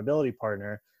your accountability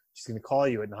partner. She's going to call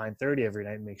you at 9:30 every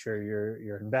night and make sure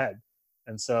you're in bed.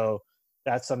 And so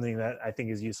that's something that I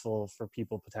think is useful for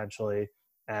people potentially.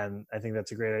 And I think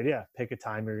that's a great idea. Pick a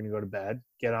time you're going to go to bed,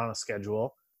 get on a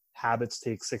schedule. Habits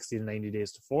take 60 to 90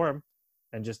 days to form,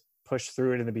 and just push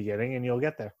through it in the beginning and you'll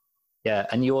get there. Yeah.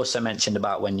 And you also mentioned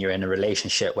about when you're in a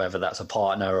relationship, whether that's a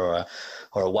partner or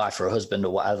a wife or a husband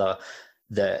or whatever,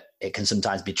 that it can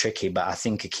sometimes be tricky. But I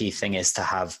think a key thing is to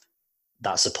have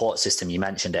that support system. You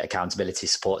mentioned it, accountability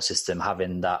support system,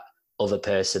 having that other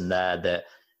person there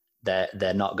that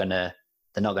they're not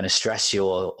gonna stress you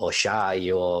or shy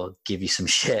you or give you some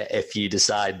shit if you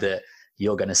decide that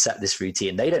you're going to set this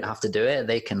routine. They don't have to do it.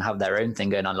 They can have their own thing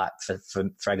going on. Like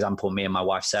for example, me and my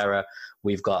wife, Sarah,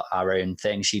 we've got our own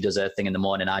thing. She does her thing in the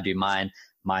morning. I do mine.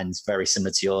 Mine's very similar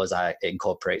to yours. It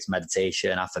incorporates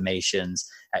meditation, affirmations,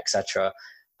 etc.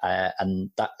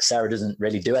 And that Sarah doesn't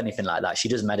really do anything like that. She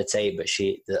does meditate, but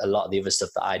a lot of the other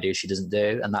stuff that I do, she doesn't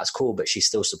do. And that's cool, but she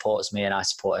still supports me and I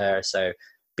support her. So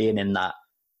being in that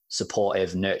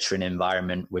supportive, nurturing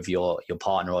environment with your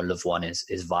partner or loved one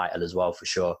is vital as well, for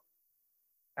sure.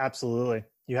 Absolutely.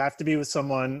 You have to be with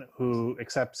someone who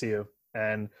accepts you,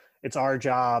 and it's our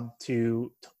job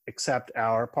to accept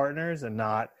our partners and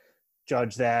not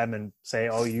judge them and say,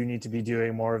 oh, you need to be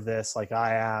doing more of this like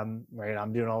I am, right?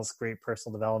 I'm doing all this great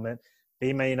personal development.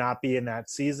 They may not be in that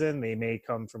season. They may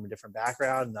come from a different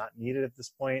background, not needed at this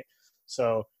point.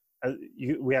 So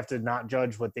we have to not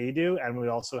judge what they do, and we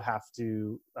also have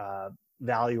to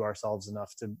value ourselves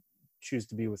enough to choose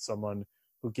to be with someone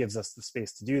who gives us the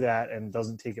space to do that and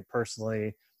doesn't take it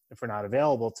personally if we're not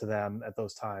available to them at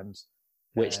those times.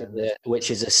 Which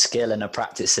is a skill and a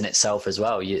practice in itself as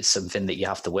well. It's something that you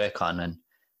have to work on, and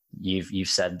you've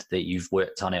said that you've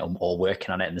worked on it or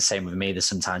working on it. And the same with me. There's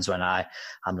sometimes when I'm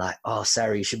like, oh,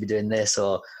 Sarah, you should be doing this,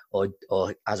 or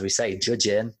as we say,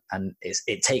 judging, and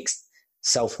it takes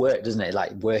self-work, doesn't it?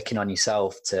 Like working on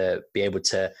yourself to be able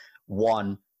to,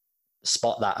 one,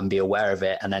 spot that and be aware of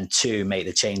it, and then two, make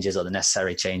the changes or the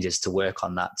necessary changes to work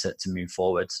on that to move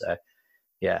forward. So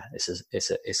yeah, it's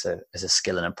a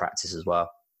skill and a practice as well.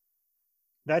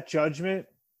 That judgment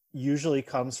usually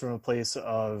comes from a place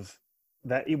of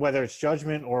that, whether it's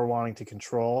judgment or wanting to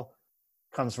control,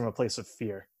 comes from a place of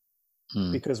fear.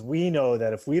 Because we know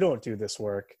that if we don't do this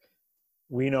work,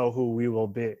 we know who we will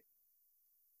be.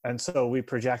 And so we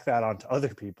project that onto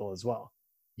other people as well.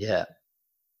 Yeah.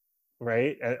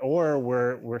 Right. Or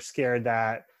we're scared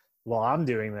that, well, I'm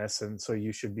doing this, and so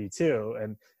you should be too.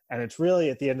 And it's really,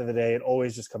 at the end of the day, it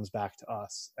always just comes back to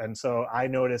us. And so I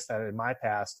noticed that in my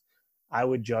past, I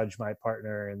would judge my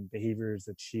partner and behaviors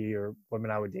that she or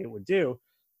women I would date would do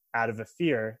out of a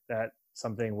fear that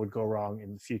something would go wrong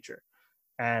in the future.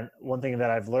 And one thing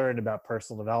that I've learned about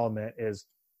personal development is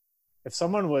if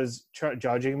someone was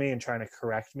judging me and trying to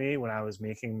correct me when I was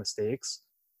making mistakes,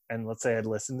 and let's say I'd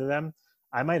listened to them,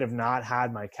 I might have not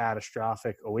had my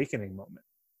catastrophic awakening moment.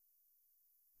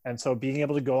 And so being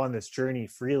able to go on this journey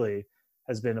freely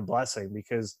has been a blessing,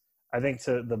 because I think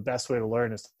the best way to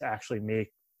learn is to actually make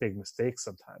big mistakes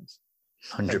sometimes.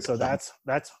 100%. And so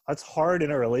that's hard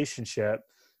in a relationship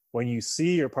when you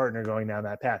see your partner going down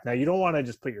that path. Now, you don't want to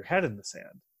just put your head in the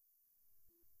sand.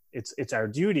 It's our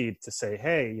duty to say,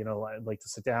 hey, I'd like to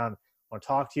sit down, I want to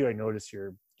talk to you. I notice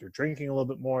you're drinking a little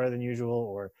bit more than usual,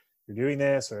 or you're doing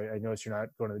this, or I notice you're not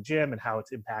going to the gym, and how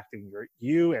it's impacting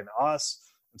you and us.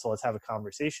 And so let's have a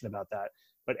conversation about that.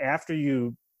 But after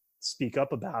you speak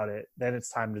up about it, then it's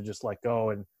time to just let go,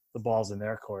 and the ball's in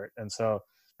their court. And so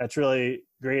that's really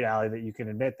great, Ali, that you can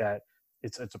admit that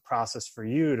it's a process for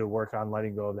you to work on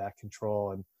letting go of that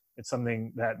control. And it's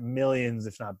something that millions,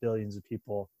 if not billions of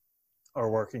people are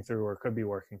working through or could be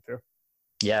working through.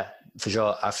 Yeah, for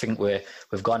sure. I think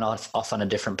we've gone off on a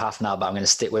different path now, but I'm going to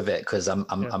stick with it because I'm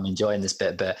enjoying this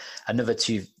bit. But another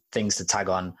two things to tag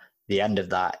on the end of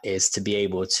that is to be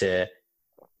able to,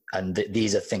 and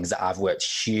these are things that I've worked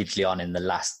hugely on in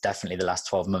definitely the last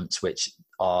 12 months, which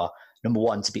are, number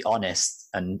one, to be honest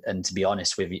and to be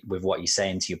honest with what you're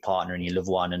saying to your partner and your loved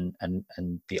one,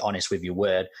 and be honest with your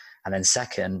word. And then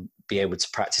second, be able to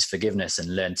practice forgiveness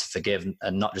and learn to forgive,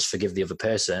 and not just forgive the other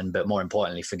person, but more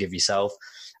importantly, forgive yourself.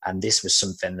 And this was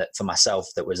something that for myself,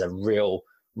 that was a real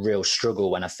struggle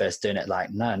when I first doing it.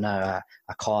 Like, no,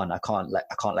 I can't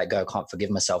let go. I can't forgive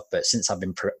myself. But since I've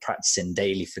been practicing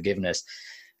daily forgiveness,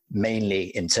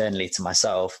 mainly internally to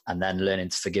myself, and then learning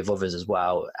to forgive others as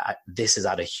well, this has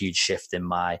had a huge shift in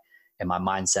my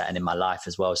mindset and in my life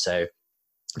as well. So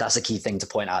that's a key thing to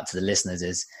point out to the listeners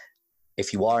is,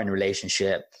 if you are in a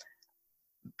relationship,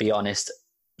 be honest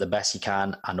the best you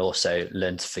can, and also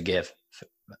learn to forgive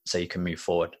so you can move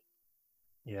forward.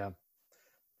 Yeah.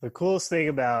 The coolest thing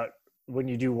about when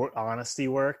you do honesty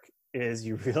work is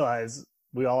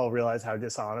we all realize how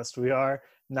dishonest we are,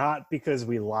 not because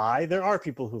we lie. There are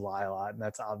people who lie a lot, and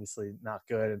that's obviously not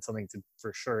good and something to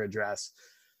for sure address.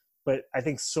 But I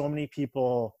think so many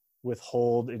people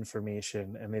withhold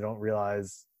information and they don't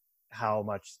realize how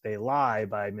much they lie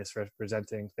by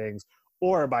misrepresenting things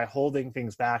or by holding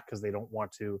things back because they don't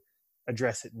want to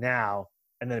address it now,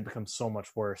 and then it becomes so much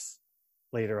worse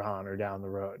later on or down the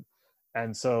road.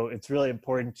 And so it's really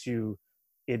important to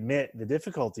admit the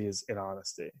difficulties in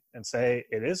honesty and say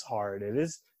it is hard, it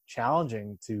is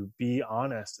challenging to be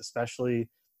honest, especially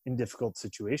in difficult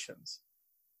situations.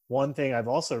 One thing I've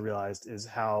also realized is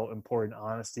how important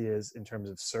honesty is in terms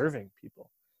of serving people.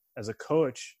 As a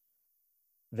coach,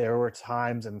 there were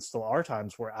times, and still are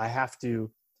times, where I have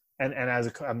to, and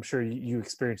I'm sure you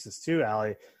experience this too,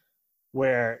 Ali,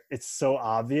 where it's so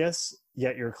obvious,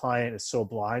 yet your client is so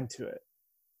blind to it.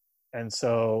 And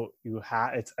so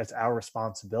it's our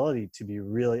responsibility to be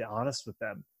really honest with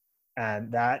them.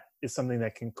 And that is something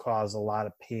that can cause a lot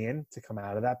of pain to come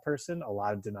out of that person, a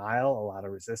lot of denial, a lot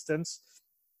of resistance.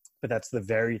 But that's the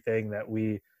very thing that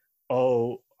we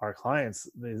owe our clients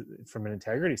from an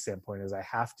integrity standpoint, is I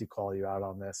have to call you out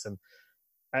on this. And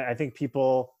I think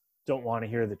people don't want to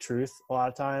hear the truth a lot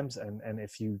of times. And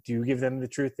if you do give them the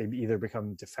truth, they either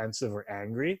become defensive or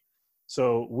angry.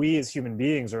 So we as human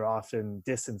beings are often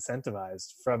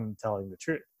disincentivized from telling the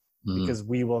truth because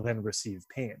we will then receive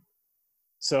pain.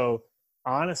 So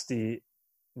honesty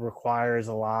requires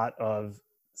a lot of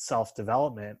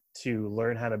self-development to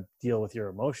learn how to deal with your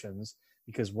emotions,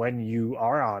 because when you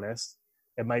are honest,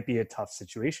 it might be a tough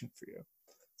situation for you.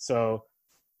 So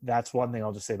that's one thing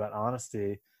I'll just say about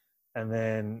honesty. And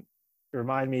then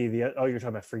remind me, you're talking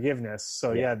about forgiveness.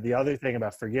 So yeah, the other thing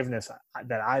about forgiveness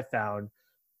that I found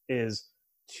is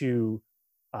to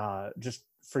just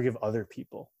forgive other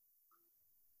people.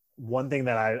 One thing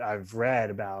that I've read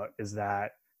about is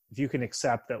that if you can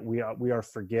accept that we are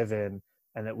forgiven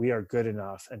and that we are good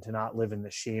enough, and to not live in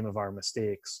the shame of our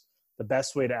mistakes, the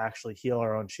best way to actually heal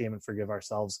our own shame and forgive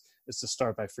ourselves is to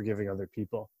start by forgiving other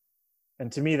people. And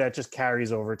to me, that just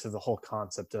carries over to the whole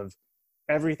concept of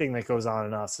everything that goes on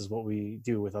in us is what we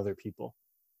do with other people.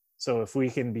 So if we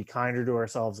can be kinder to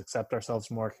ourselves, accept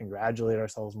ourselves more, congratulate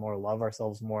ourselves more, love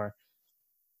ourselves more,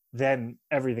 then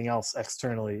everything else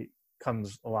externally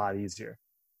comes a lot easier.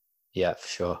 Yeah, for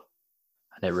sure.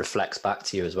 And it reflects back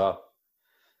to you as well.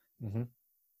 Mm-hmm.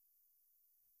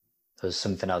 There's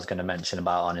something I was going to mention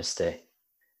about honesty.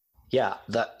 Yeah,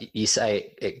 that you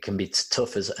say it can be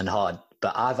tough and hard,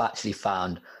 but I've actually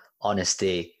found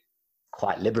honesty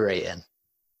quite liberating.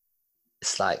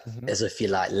 It's like as if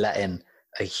you're like letting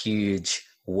a huge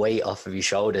weight off of your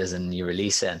shoulders and you're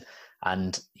releasing.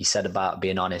 And you said about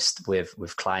being honest with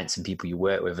clients and people you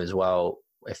work with as well,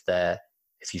 if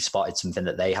you spotted something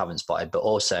that they haven't spotted. But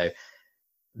also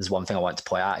there's one thing I want to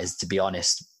point out is to be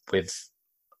honest with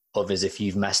others if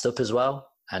you've messed up as well.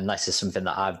 And this is something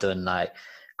that I've done, like,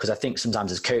 because I think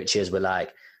sometimes as coaches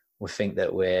we think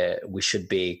that we should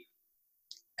be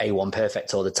A1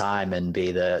 perfect all the time and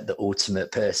be the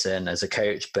ultimate person as a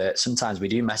coach, but sometimes we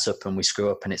do mess up and we screw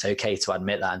up, and it's okay to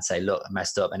admit that and say, look, I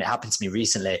messed up. And it happened to me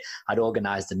recently. I'd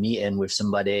organized a meeting with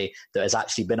somebody that has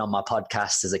actually been on my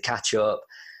podcast as a catch up,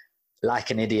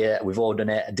 like an idiot. We've all done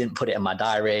it. I didn't put it in my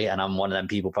diary, and I'm one of them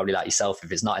people, probably like yourself,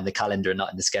 if it's not in the calendar and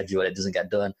not in the schedule, it doesn't get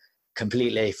done.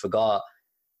 Completely forgot.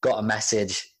 Got a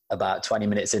message about 20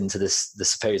 minutes into the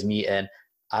supposed meeting.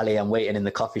 Ali, I'm waiting in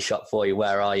the coffee shop for you.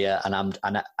 Where are you? And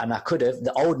I could have,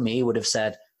 the old me would have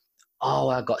said, oh,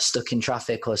 I got stuck in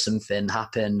traffic or something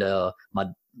happened, or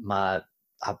I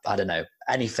don't know,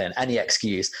 anything, any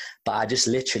excuse. But I just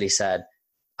literally said,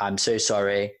 I'm so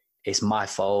sorry. It's my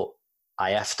fault.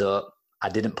 I effed up. I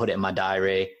didn't put it in my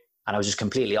diary. And I was just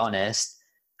completely honest.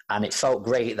 And it felt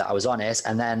great that I was honest.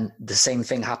 And then the same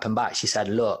thing happened back. She said,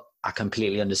 look, I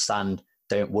completely understand.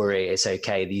 Don't worry. It's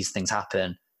okay. These things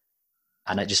happen.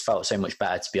 And it just felt so much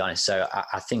better, to be honest. So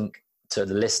I think to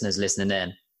the listeners listening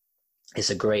in,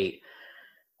 it's a great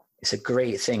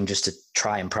thing just to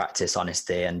try and practice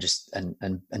honesty and just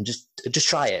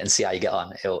try it and see how you get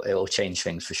on. It'll change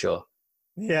things for sure.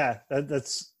 Yeah,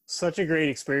 that's such a great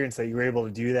experience that you were able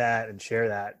to do that and share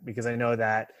that, because I know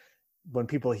that when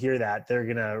people hear that, they're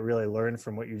going to really learn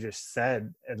from what you just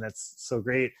said. And that's so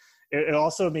great. It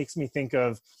also makes me think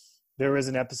of, there was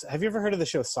an episode. Have you ever heard of the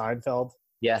show Seinfeld?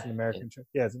 Yeah. It's an American show.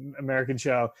 Yeah, it's an American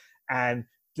show. And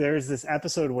there's this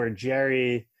episode where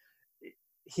Jerry,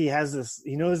 he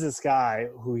knows this guy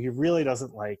who he really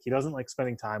doesn't like. He doesn't like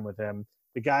spending time with him.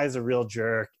 The guy's a real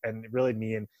jerk and really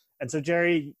mean. And so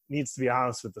Jerry needs to be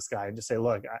honest with this guy and just say,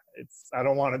 look, I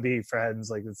don't want to be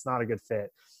friends. Like, it's not a good fit.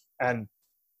 And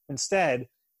instead,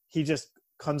 he just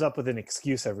comes up with an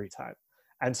excuse every time.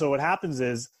 And so what happens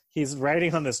is he's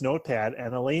writing on this notepad,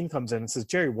 and Elaine comes in and says,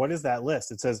 Jerry, what is that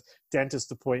list? It says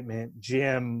dentist appointment,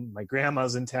 gym, my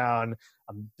grandma's in town,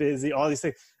 I'm busy, all these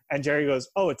things. And Jerry goes,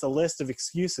 oh, it's a list of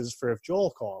excuses for if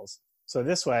Joel calls. So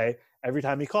this way, every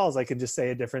time he calls, I can just say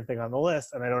a different thing on the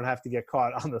list, and I don't have to get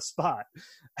caught on the spot.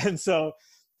 And so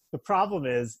the problem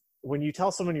is, when you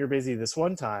tell someone you're busy this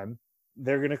one time,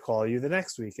 they're going to call you the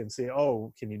next week and say,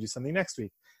 oh, can you do something next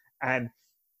week? And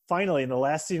finally, in the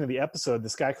last scene of the episode,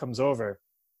 this guy comes over.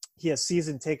 He has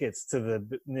season tickets to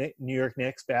the New York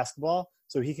Knicks basketball,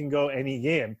 so he can go any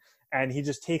game. And he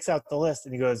just takes out the list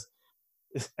and he goes,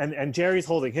 and Jerry's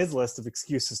holding his list of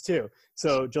excuses too.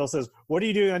 So Joel says, what are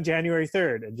you doing on January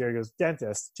 3rd? And Jerry goes,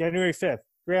 dentist. January 5th,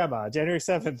 grandma. January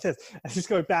 7th, this. And just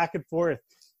going back and forth.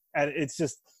 And it's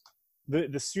just,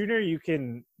 the sooner you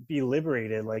can be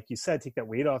liberated, like you said, take that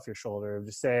weight off your shoulder of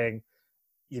just saying,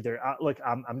 either, look,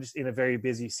 I'm just in a very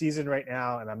busy season right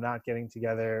now, and I'm not getting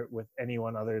together with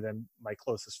anyone other than my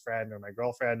closest friend or my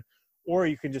girlfriend. Or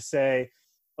you can just say,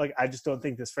 like, I just don't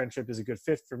think this friendship is a good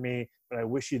fit for me, but I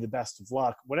wish you the best of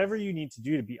luck. Whatever you need to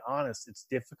do, to be honest, it's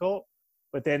difficult,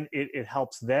 but then it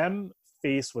helps them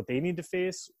face what they need to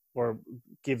face, or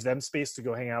gives them space to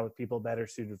go hang out with people better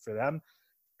suited for them.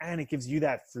 And it gives you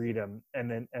that freedom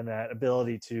and that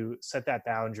ability to set that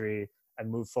boundary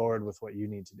and move forward with what you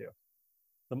need to do.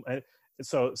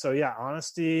 So yeah,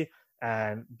 honesty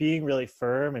and being really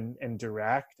firm and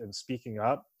direct and speaking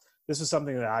up. This was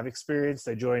something that I've experienced.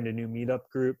 I joined a new meetup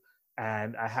group,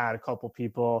 and I had a couple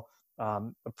people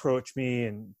approach me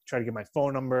and try to get my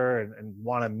phone number and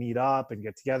want to meet up and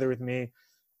get together with me.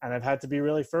 And I've had to be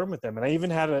really firm with them. And I even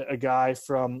had a guy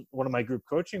from one of my group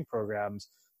coaching programs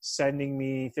sending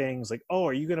me things like, oh,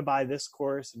 are you going to buy this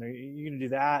course? And are you going to do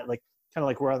that? Like, kind of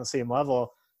like we're on the same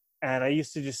level. And I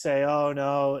used to just say, oh,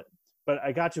 no. But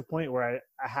I got to a point where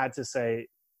I had to say,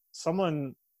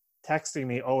 someone texting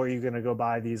me, oh, are you going to go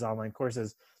buy these online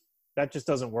courses? That just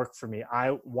doesn't work for me.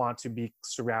 I want to be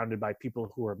surrounded by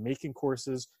people who are making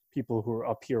courses, people who are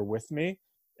up here with me.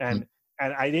 And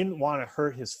I didn't want to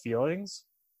hurt his feelings,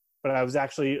 but I was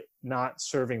actually not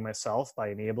serving myself by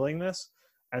enabling this.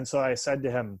 And so I said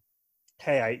to him,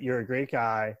 hey, you're a great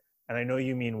guy, and I know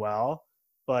you mean well,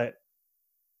 but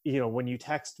when you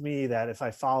text me that if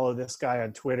I follow this guy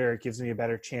on Twitter, it gives me a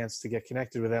better chance to get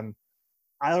connected with him.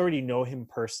 I already know him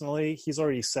personally. He's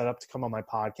already set up to come on my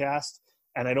podcast.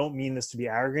 And I don't mean this to be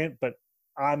arrogant, but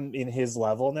I'm in his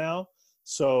level now.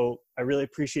 So I really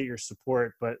appreciate your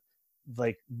support, but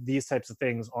like these types of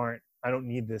things I don't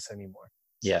need this anymore.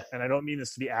 Yeah. And I don't mean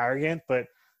this to be arrogant, but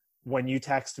when you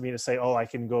text me to say, oh, I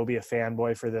can go be a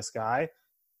fanboy for this guy,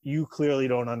 you clearly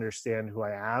don't understand who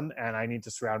I am. And I need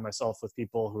to surround myself with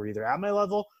people who are either at my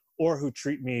level or who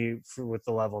treat me with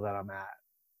the level that I'm at.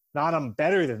 Not I'm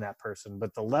better than that person,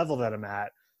 but the level that I'm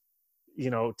at,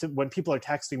 when people are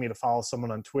texting me to follow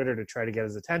someone on Twitter to try to get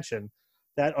his attention,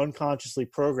 that unconsciously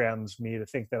programs me to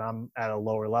think that I'm at a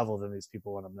lower level than these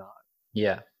people when I'm not.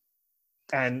 Yeah.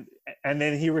 And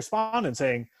then he responded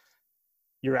saying,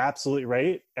 you're absolutely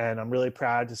right. And I'm really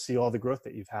proud to see all the growth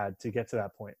that you've had to get to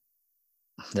that point.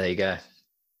 There you go.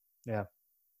 Yeah.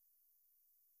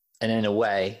 And in a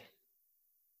way,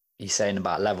 he's saying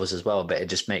about levels as well, but it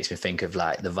just makes me think of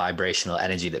like the vibrational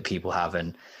energy that people have.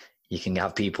 And you can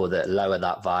have people that lower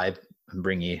that vibe and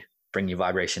bring your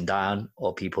vibration down,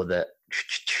 or people that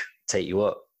take you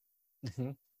up.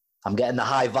 Mm-hmm. I'm getting the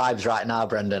high vibes right now,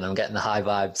 Brendan. I'm getting the high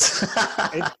vibes.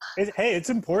 Hey, it's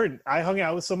important. I hung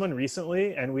out with someone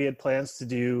recently, and we had plans to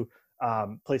do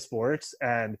play sports,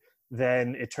 and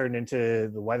then it turned into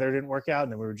the weather didn't work out,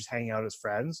 and then we were just hanging out as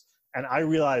friends. And I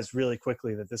realized really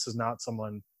quickly that this is not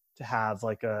someone to have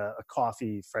like a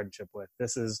coffee friendship with.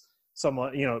 This is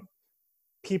someone,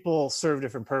 people serve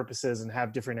different purposes and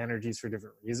have different energies for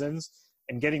different reasons,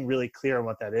 and getting really clear on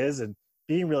what that is and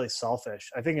being really selfish.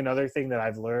 I think another thing that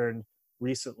I've learned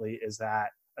recently is that,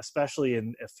 especially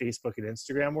in a Facebook and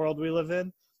Instagram world we live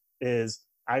in, is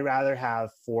I'd rather have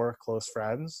 4 close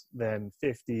friends than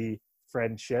 50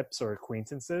 friendships or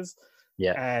acquaintances.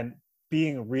 Yeah. And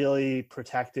being really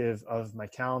protective of my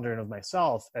calendar and of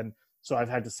myself. And so I've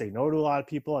had to say no to a lot of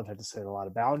people. I've had to set a lot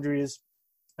of boundaries.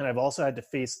 And I've also had to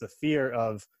face the fear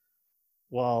of,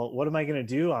 well, what am I going to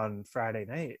do on Friday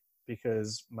night?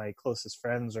 Because my closest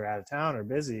friends are out of town or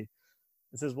busy.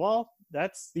 It says, well,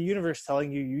 that's the universe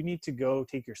telling you need to go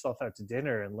take yourself out to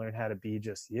dinner and learn how to be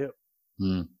just you.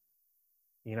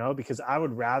 Because I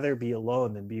would rather be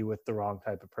alone than be with the wrong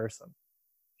type of person.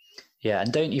 Yeah.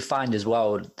 And don't you find as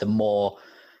well, the more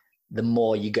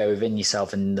you go within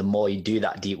yourself and the more you do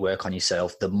that deep work on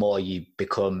yourself, the more you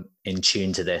become in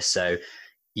tune to this. So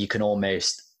you can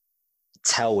almost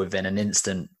tell within an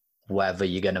instant whether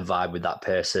you're going to vibe with that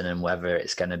person and whether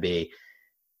it's going to be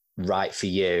right for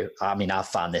you. I mean, I've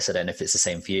found this, I don't know if it's the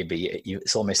same for you, but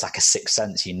it's almost like a sixth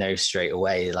sense. You know straight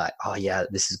away, like, oh yeah,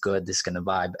 this is good, this is going to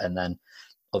vibe. And then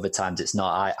other times it's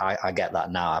not. I get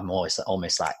that now. I'm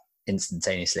almost like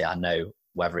instantaneously, I know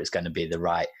whether it's going to be the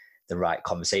right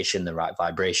conversation, the right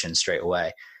vibration straight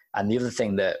away. And the other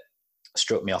thing that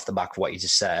struck me off the back of what you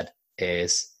just said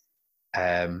is,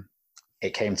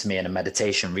 it came to me in a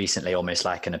meditation recently, almost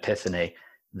like an epiphany,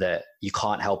 that you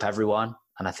can't help everyone.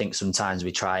 And I think sometimes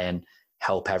we try and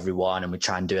help everyone and we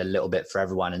try and do a little bit for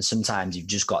everyone. And sometimes you've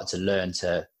just got to learn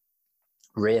to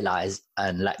realize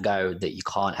and let go that you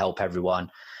can't help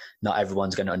everyone. Not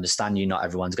everyone's going to understand you. Not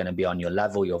everyone's going to be on your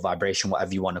level, your vibration,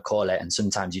 whatever you want to call it. And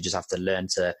sometimes you just have to learn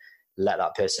to let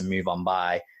that person move on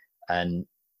by and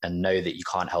know that you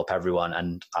can't help everyone.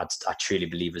 And I truly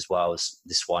believe as well, as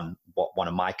what one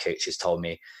of my coaches told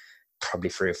me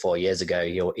probably 3 or 4 years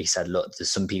ago, he said, look,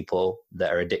 there's some people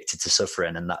that are addicted to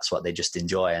suffering and that's what they just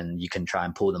enjoy. And you can try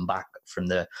and pull them back from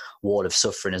the wall of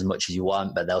suffering as much as you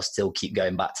want, but they'll still keep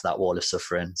going back to that wall of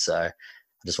suffering. So I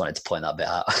just wanted to point that bit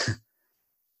out.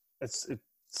 It's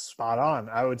spot on.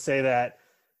 I would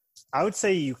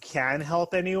say you can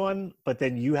help anyone, but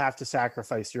then you have to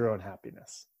sacrifice your own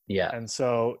happiness. Yeah. And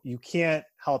so you can't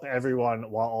help everyone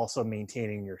while also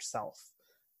maintaining yourself.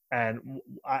 And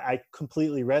I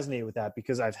completely resonate with that,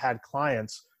 because I've had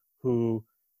clients who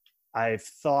I've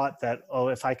thought that, oh,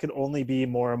 if I could only be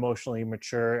more emotionally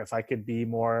mature, if I could be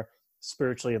more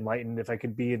spiritually enlightened, if I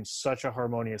could be in such a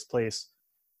harmonious place,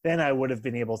 then I would have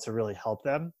been able to really help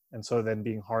them. And so then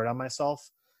being hard on myself.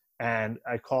 And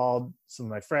I called some of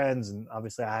my friends, and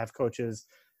obviously I have coaches,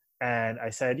 and I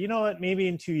said, you know what, maybe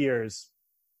in 2 years,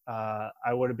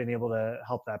 I would have been able to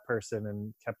help that person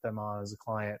and kept them on as a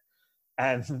client.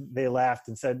 And they laughed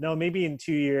and said, no, maybe in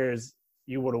 2 years,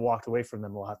 you would have walked away from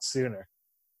them a lot sooner.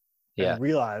 Yeah. And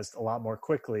realized a lot more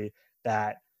quickly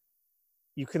that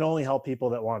you can only help people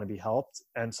that want to be helped.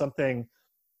 And something,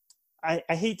 I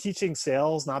hate teaching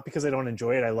sales, not because I don't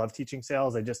enjoy it. I love teaching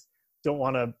sales. I just don't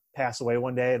want to pass away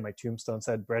one day and my tombstone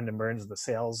said Brendan Burns is the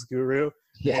sales guru.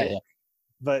 Yeah.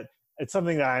 But it's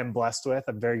something that I'm blessed with.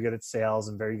 I'm very good at sales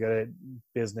and very good at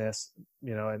business,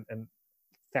 and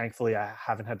thankfully I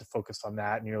haven't had to focus on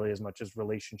that nearly as much as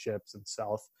relationships and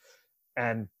self.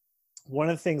 And one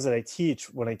of the things that I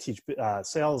teach when I teach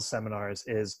sales seminars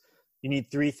is you need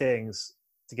 3 things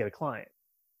to get a client.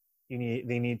 They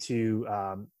need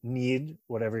to need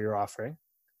whatever you're offering.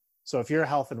 So if you're a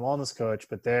health and wellness coach,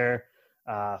 but they're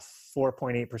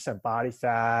 4.8% body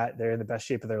fat, they're in the best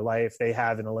shape of their life, they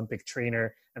have an Olympic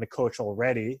trainer and a coach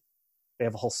already, they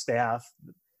have a whole staff,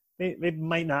 they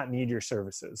might not need your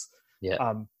services.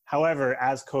 Yeah. However,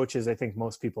 as coaches, I think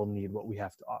most people need what we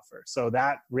have to offer. So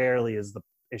that rarely is the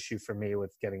issue for me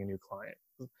with getting a new client.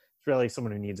 It's really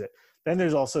someone who needs it. Then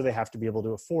there's also, they have to be able to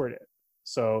afford it.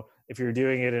 So if you're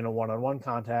doing it in a one-on-one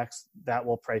context, that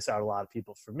will price out a lot of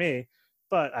people for me.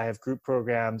 But I have group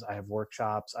programs, I have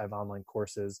workshops, I have online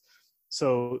courses.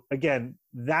 So again,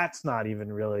 that's not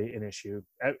even really an issue.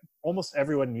 Almost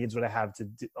everyone needs what I have to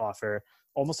offer.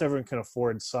 Almost everyone can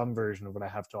afford some version of what I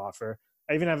have to offer.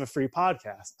 I even have a free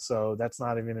podcast, so that's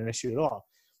not even an issue at all.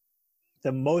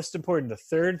 The most important, the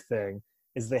third thing,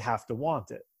 is they have to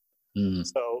want it. Mm.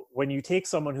 So when you take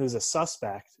someone who's a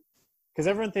suspect, because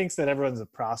everyone thinks that everyone's a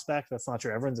prospect, that's not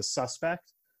true. Everyone's a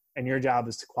suspect, and your job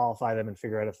is to qualify them and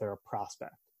figure out if they're a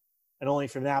prospect. And only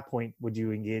from that point would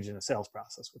you engage in a sales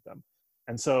process with them.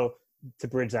 And so to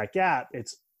bridge that gap,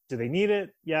 it's, do they need it?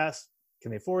 Yes.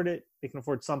 Can they afford it? They can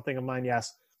afford something of mine,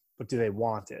 yes. But do they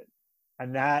want it?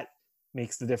 And that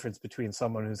makes the difference between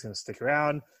someone who's going to stick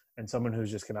around and someone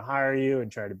who's just going to hire you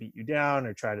and try to beat you down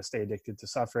or try to stay addicted to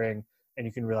suffering. And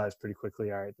you can realize pretty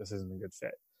quickly, all right, this isn't a good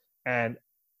fit. And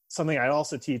something I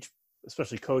also teach,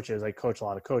 especially coaches, I coach a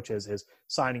lot of coaches, is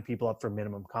signing people up for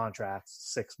minimum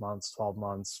contracts, 6 months, 12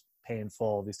 months, pay in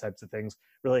full, these types of things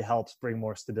really helps bring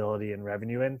more stability and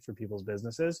revenue in for people's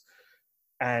businesses.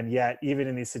 And yet, even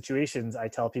in these situations, I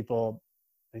tell people,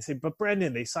 they say, but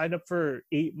Brendan, they signed up for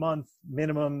 8-month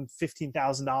minimum,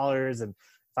 $15,000. And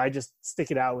if I just stick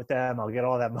it out with them, I'll get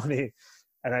all that money.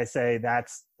 And I say,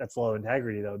 that's low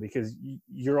integrity though, because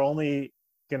you're only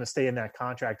going to stay in that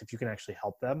contract if you can actually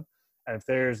help them. And if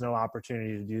there's no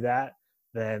opportunity to do that,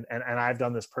 then, and I've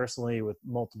done this personally with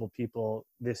multiple people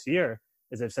this year,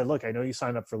 is I've said, look, I know you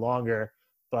signed up for longer,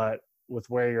 but with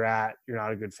where you're at, you're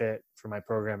not a good fit for my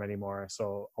program anymore.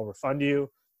 So I'll refund you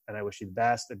and I wish you the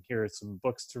best. And here are some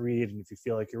books to read. And if you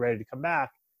feel like you're ready to come back,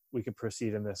 we could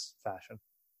proceed in this fashion.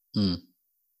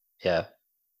 Yeah.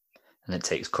 And it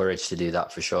takes courage to do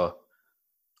that for sure.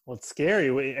 Well, it's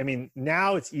scary. I mean,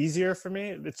 now it's easier for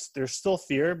me. There's still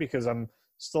fear because I'm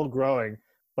still growing,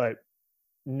 but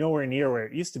nowhere near where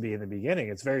it used to be in the beginning.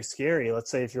 It's very scary.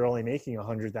 Let's say if you're only making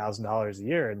 $100,000 a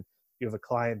year and you have a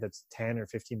client that's 10 or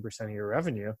 15% of your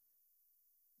revenue,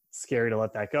 it's scary to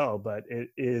let that go, but it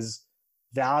is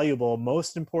valuable,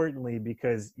 most importantly,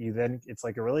 because it's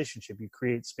like a relationship. You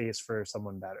create space for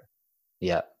someone better.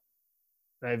 Yeah.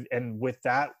 And with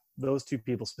that, those two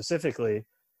people specifically,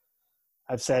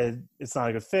 I've said it's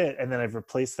not a good fit. And then I've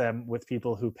replaced them with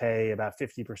people who pay about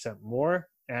 50% more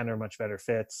and are much better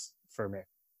fits for me.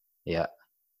 Yeah.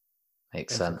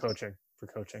 Makes sense. For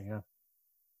coaching. Yeah.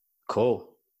 Cool.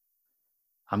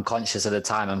 I'm conscious of the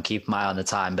time. I'm keeping my eye on the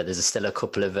time, but there's still a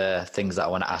couple of things that I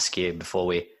want to ask you before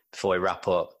we wrap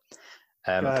up.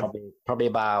 Probably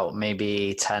about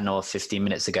maybe 10 or 15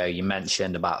 minutes ago, you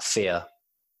mentioned about fear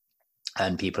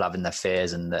and people having their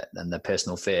fears and their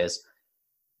personal fears.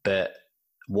 But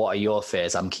what are your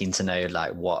fears? I'm keen to know,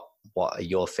 like, what are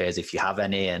your fears, if you have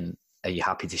any, and are you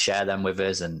happy to share them with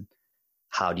us? And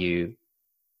how do you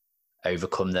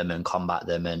overcome them and combat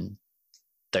them and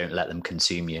don't let them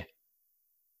consume you?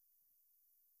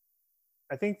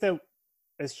 I think that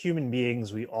as human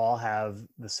beings, we all have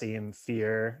the same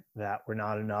fear that we're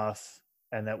not enough,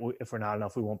 and that if we're not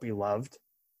enough, we won't be loved.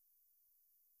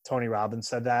 Tony Robbins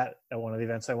said that at one of the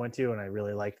events I went to, and I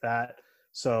really liked that.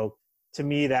 So to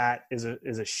me, that is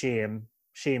a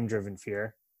shame-driven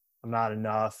fear. I'm not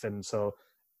enough, and so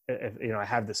if, I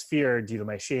have this fear due to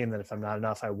my shame that if I'm not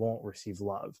enough, I won't receive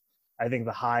love. I think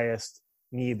the highest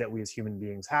need that we as human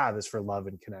beings have is for love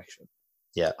and connection.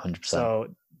 Yeah, 100%. So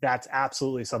that's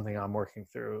absolutely something I'm working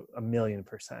through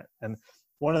 1,000,000%. And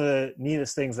one of the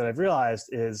neatest things that I've realized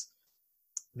is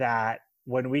that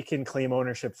when we can claim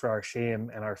ownership for our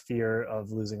shame and our fear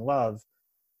of losing love,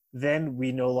 then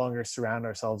we no longer surround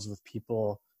ourselves with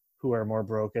people who are more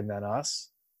broken than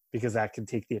us, because that can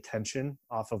take the attention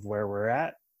off of where we're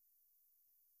at,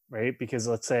 right? Because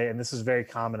let's say, and this is very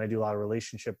common, I do a lot of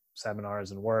relationship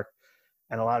seminars and work,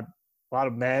 and a lot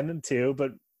of men too,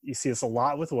 but you see this a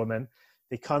lot with women.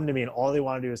 They come to me and all they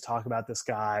want to do is talk about this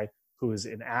guy who is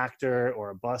an actor or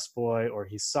a busboy, or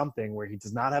he's something where he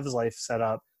does not have his life set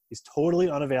up. He's totally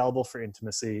unavailable for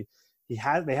intimacy. They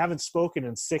haven't spoken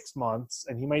in 6 months,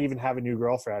 and he might even have a new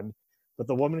girlfriend. But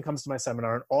the woman comes to my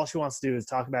seminar, and all she wants to do is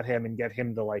talk about him and get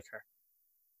him to like her.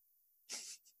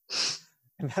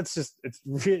 And that's just,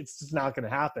 it's just not going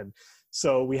to happen.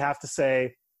 So we have to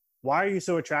say, why are you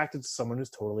so attracted to someone who's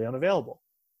totally unavailable?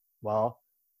 Well,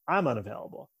 I'm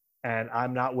unavailable, and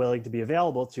I'm not willing to be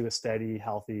available to a steady,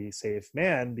 healthy, safe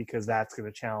man, because that's going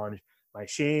to challenge my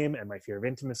shame and my fear of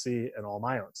intimacy and all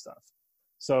my own stuff.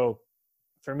 So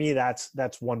for me, that's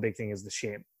one big thing, is the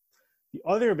shame. The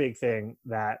other big thing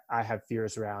that I have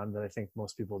fears around, that I think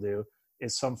most people do,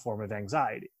 is some form of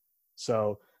anxiety.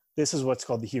 So this is what's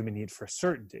called the human need for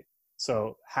certainty.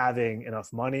 So having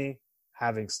enough money,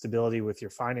 having stability with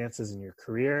your finances and your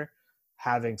career,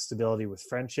 having stability with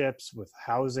friendships, with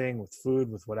housing, with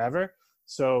food, with whatever.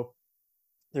 So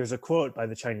there's a quote by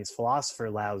the Chinese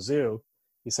philosopher Lao Tzu.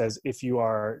 He says, if you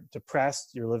are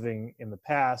depressed, you're living in the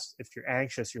past. If you're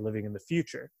anxious, you're living in the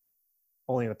future.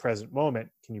 Only in the present moment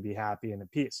can you be happy and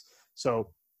at peace. So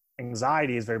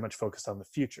anxiety is very much focused on the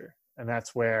future. And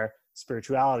that's where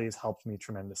spirituality has helped me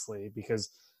tremendously, because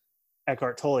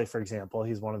Eckhart Tolle, for example,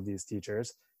 he's one of these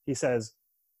teachers. He says,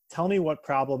 tell me what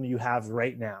problem you have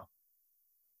right now.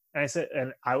 And I said,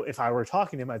 if I were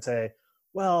talking to him, I'd say,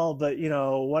 well, but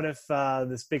what if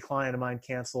this big client of mine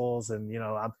cancels, and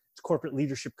it's corporate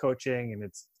leadership coaching,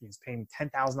 and he's paying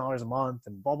 $10,000 a month,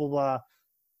 and blah blah blah.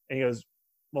 And he goes,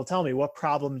 well, tell me, what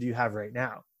problem do you have right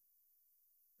now?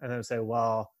 And I would say,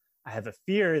 well, I have a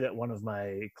fear that one of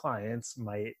my clients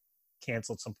might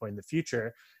cancel at some point in the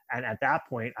future, and at that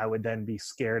point, I would then be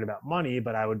scared about money,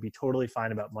 but I would be totally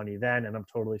fine about money then, and I'm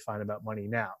totally fine about money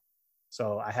now.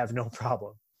 So I have no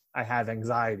problem. I have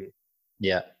anxiety.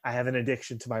 Yeah. I have an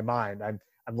addiction to my mind.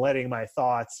 I'm letting my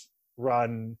thoughts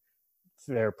run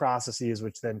their processes,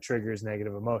 which then triggers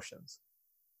negative emotions.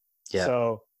 Yeah.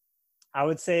 So I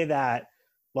would say that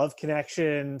love,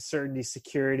 connection, certainty,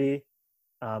 security,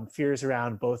 fears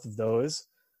around both of those.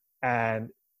 And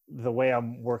the way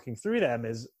I'm working through them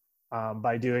is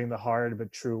by doing the hard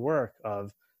but true work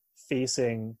of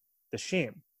facing the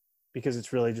shame, because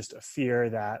it's really just a fear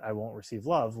that I won't receive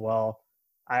love. Well,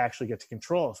 I actually get to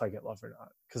control if I get love or not,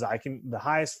 because the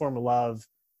highest form of love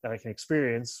that I can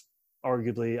experience,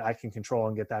 arguably I can control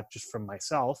and get that just from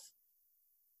myself,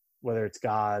 whether it's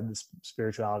God,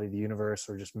 spirituality, the universe,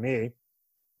 or just me.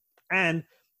 And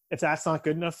if that's not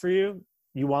good enough for you,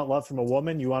 you want love from a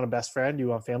woman, you want a best friend, you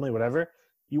want family, whatever,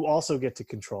 you also get to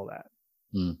control that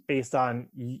Mm. based on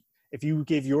if you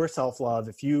give yourself love,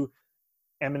 if you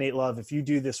emanate love, if you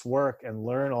do this work and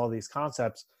learn all these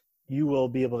concepts, you will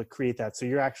be able to create that. So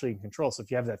you're actually in control. So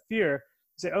if you have that fear,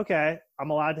 you say, okay, I'm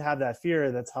allowed to have that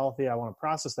fear. That's healthy. I want to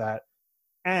process that.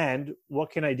 And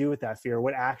what can I do with that fear?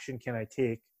 What action can I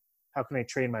take? How can I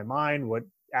train my mind? What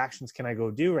actions can I go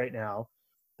do right now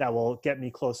that will get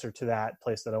me closer to that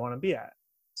place that I want to be at?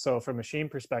 So from a shame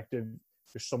perspective,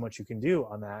 there's so much you can do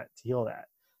on that to heal that.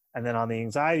 And then on the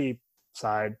anxiety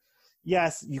side,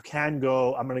 yes, you can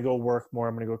go, I'm going to go work more.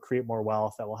 I'm going to go create more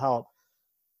wealth. That will help.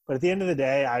 But at the end of the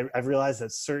day, I've realized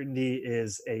that certainty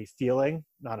is a feeling,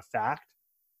 not a fact.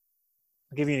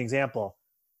 I'll give you an example.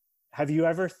 Have you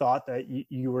ever thought that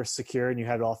you were secure and you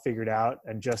had it all figured out,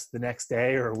 and just the next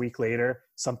day or a week later,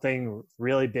 something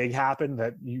really big happened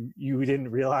that you didn't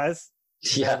realize?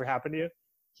 Yeah. That ever happened to you?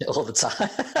 Yeah, all the time.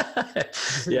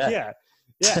 Yeah.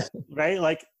 Yeah. Right.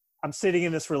 Like, I'm sitting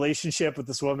in this relationship with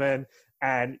this woman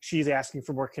and she's asking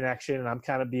for more connection, and I'm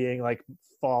kind of being like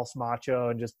false macho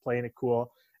and just playing it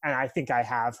cool. And I think I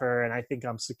have her and I think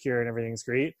I'm secure and everything's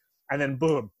great. And then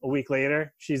boom, a week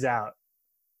later, she's out.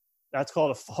 That's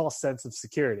called a false sense of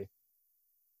security,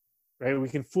 right? We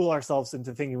can fool ourselves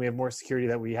into thinking we have more security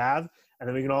than we have. And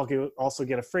then we can also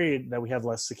get afraid that we have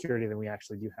less security than we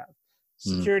actually do have.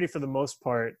 Security, for the most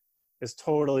part, is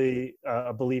totally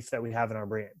a belief that we have in our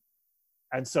brain.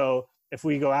 And so if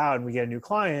we go out and we get a new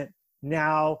client,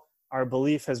 now our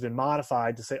belief has been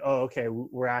modified to say, oh, okay,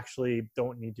 we're actually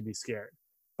don't need to be scared.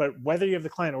 But whether you have the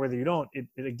client or whether you don't,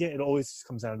 it always just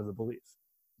comes down to the belief.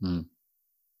 Mm.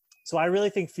 So I really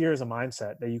think fear is a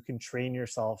mindset that you can train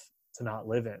yourself to not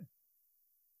live in.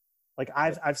 Like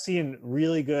I've seen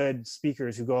really good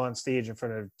speakers who go on stage in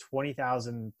front of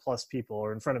 20,000 plus people,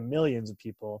 or in front of millions of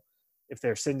people, if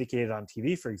they're syndicated on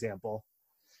TV, for example.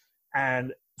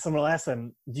 And someone will ask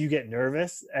them, do you get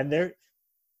nervous? And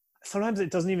sometimes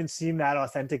it doesn't even seem that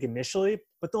authentic initially,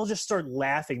 but they'll just start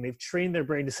laughing. They've trained their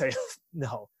brain to say,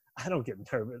 no, I don't get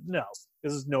nervous. No,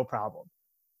 this is no problem.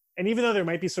 And even though there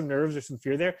might be some nerves or some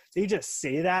fear there, they just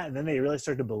say that, and then they really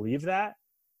start to believe that.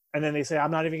 And then they say,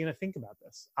 I'm not even going to think about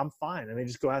this. I'm fine. And they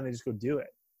just go out and they just go do it.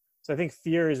 So I think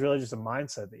fear is really just a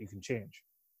mindset that you can change.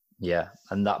 Yeah.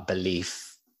 And that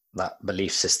belief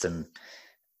system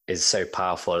is so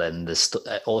powerful. And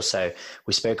also,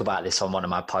 we spoke about this on one of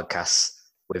my podcasts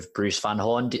with Bruce Van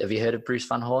Horn. Have you heard of Bruce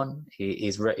Van Horn? He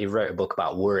wrote a book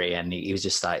about worry, and he was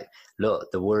just like,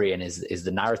 look, the worrying is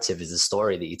the narrative, is the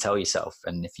story that you tell yourself.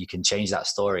 And if you can change that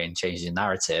story and change your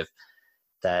narrative,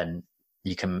 then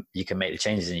you can make the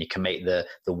changes, and you can make the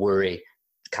worry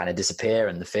kind of disappear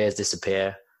and the fears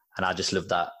disappear. And I just love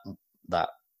that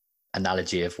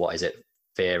analogy of, what is it?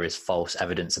 Fear is false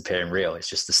evidence appearing real. It's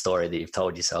just the story that you've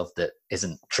told yourself that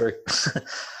isn't true.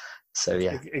 So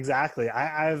yeah, exactly.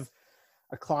 I have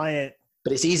a client,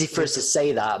 but it's easy for us to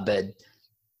say that, but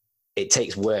it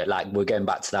takes work. Like, we're going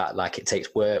back to that. Like, it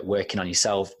takes work, working on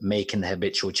yourself, making the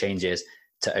habitual changes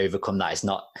to overcome that. It's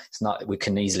not, we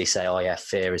can easily say, oh yeah,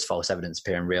 fear is false evidence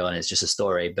appearing real, and it's just a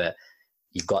story, but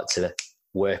you've got to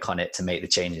work on it to make the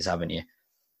changes, haven't you?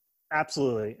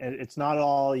 Absolutely. And it's not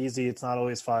all easy. It's not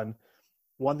always fun.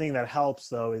 One thing that helps,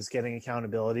 though, is getting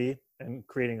accountability and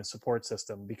creating a support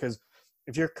system, because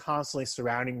if you're constantly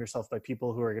surrounding yourself by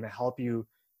people who are going to help you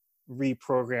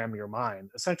reprogram your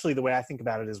mind, essentially the way I think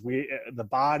about it is the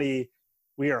body,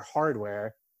 we are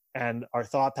hardware, and our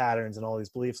thought patterns and all these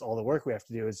beliefs, all the work we have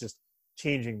to do is just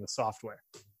changing the software.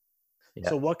 Yeah.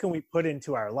 So what can we put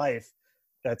into our life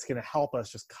that's going to help us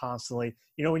just constantly,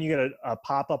 when you get a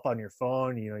pop-up on your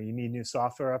phone, you need new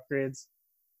software upgrades.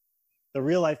 The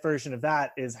real life version of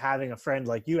that is having a friend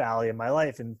like you, Ali, in my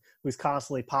life, and who's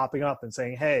constantly popping up and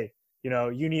saying, hey,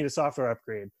 you need a software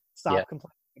upgrade. Stop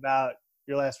complaining about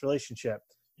your last relationship.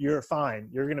 You're fine.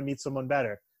 You're going to meet someone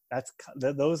better.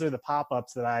 Those are the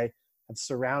pop-ups that I have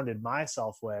surrounded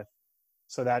myself with.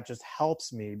 So that just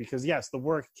helps me, because yes, the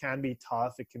work can be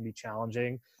tough. It can be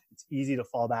challenging. It's easy to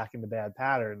fall back into bad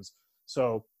patterns.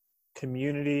 So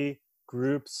community,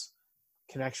 groups,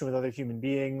 connection with other human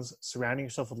beings, surrounding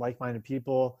yourself with like-minded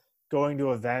people, going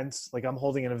to events. Like, I'm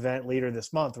holding an event later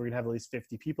this month. We're going to have at least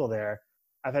 50 people there.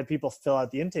 I've had people fill out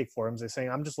the intake forms. They're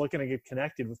saying, I'm just looking to get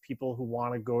connected with people who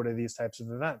want to go to these types of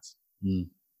events.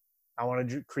 I want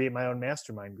to create my own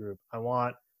mastermind group. I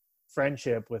want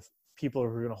friendship with people who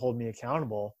are going to hold me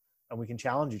accountable, and we can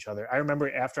challenge each other. I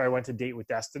remember after I went to Date with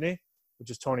Destiny,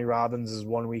 which is Tony Robbins'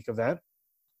 1-week event,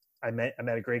 I met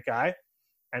a great guy,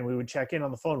 and we would check in on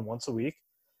the phone once a week.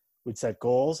 We'd set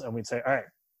goals, and we'd say, all right,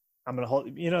 I'm going to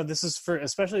hold, this is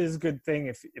a good thing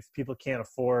if people can't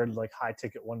afford like high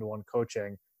ticket one-to-one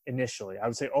coaching. initially. I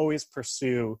would say always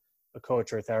pursue a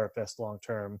coach or a therapist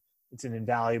long-term. It's an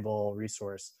invaluable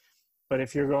resource. But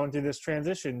if you're going through this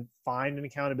transition, find an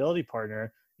accountability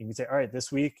partner. You can say, all right,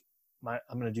 this week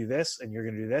I'm going to do this and you're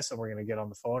going to do this, and we're going to get on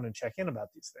the phone and check in about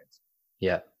these things.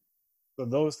 Yeah. So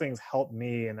those things help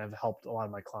me and have helped a lot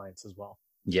of my clients as well.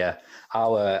 Yeah.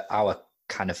 Our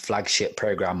kind of flagship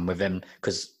program with him,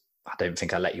 because I don't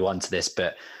think I let you onto this,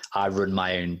 but I run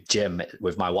my own gym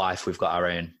with my wife. We've got our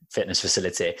own fitness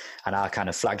facility, and our kind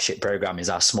of flagship program is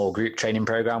our small group training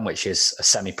program, which is a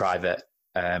semi-private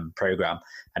program,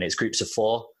 and it's groups of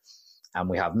 4, and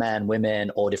we have men, women,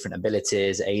 all different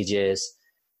abilities, ages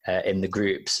in the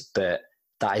groups. But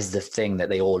that is the thing that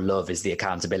they all love, is the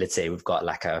accountability. We've got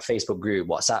like a Facebook group,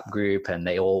 WhatsApp group, and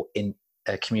they all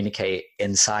communicate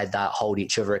inside that, hold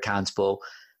each other accountable.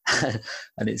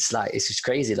 And it's just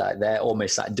crazy. Like they're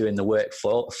almost like doing the work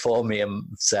for me and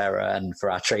Sarah and for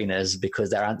our trainers, because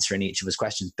they're answering each other's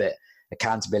questions. But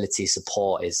accountability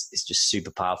support is just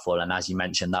super powerful. And as you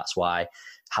mentioned, that's why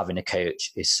having a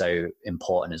coach is so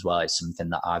important as well. It's something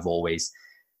that I've always,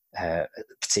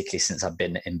 particularly since I've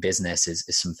been in business, is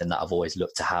something that I've always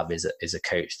looked to have is a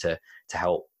coach to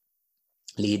help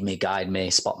lead me, guide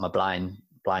me, spot my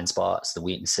blind spots, the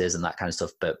weaknesses and that kind of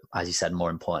stuff. But as you said, more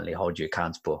importantly, hold you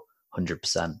accountable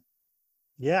 100%.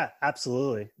 Yeah,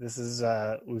 absolutely. This is,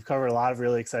 we've covered a lot of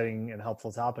really exciting and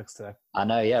helpful topics today. I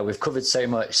know. Yeah, we've covered so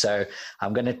much. So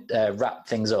I'm going to wrap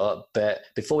things up. But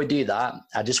before we do that,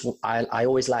 I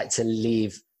always like to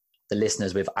leave the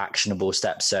listeners with actionable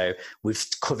steps. So we've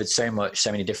covered so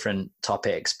many different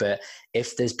topics, but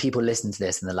if there's people listening to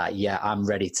this and they're like, yeah, I'm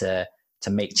ready to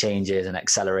make changes and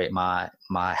accelerate my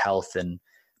health and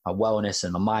my wellness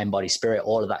and my mind, body, spirit,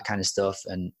 all of that kind of stuff,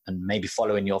 and maybe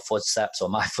following your footsteps or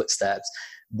my footsteps,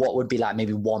 what would be like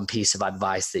maybe one piece of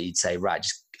advice that you'd say, right,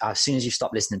 just as soon as you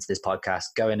stop listening to this podcast,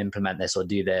 go and implement this or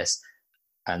do this,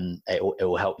 and it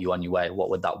will help you on your way?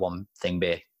 What would that one thing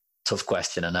be? Tough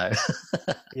question, I know.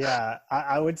 Yeah,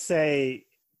 I would say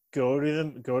go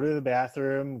to the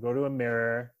bathroom, go to a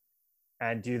mirror,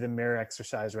 and do the mirror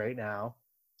exercise right now.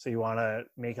 So you want to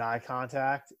make eye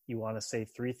contact. You want to say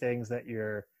 3 things that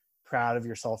you're proud of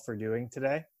yourself for doing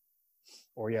today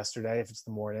or yesterday, if it's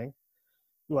the morning.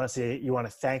 You want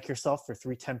to thank yourself for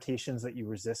 3 temptations that you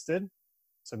resisted.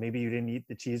 So maybe you didn't eat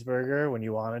the cheeseburger when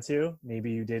you wanted to. Maybe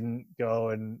you didn't go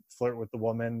and flirt with the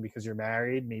woman because you're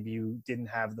married. Maybe you didn't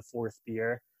have the 4th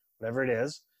beer, whatever it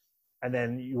is. And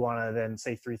then you want to then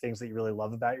say 3 things that you really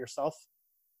love about yourself.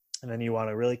 And then you want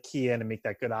to really key in and make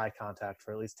that good eye contact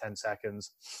for at least 10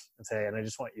 seconds and say, and I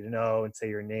just want you to know, and say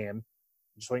your name.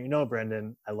 I just want you to know,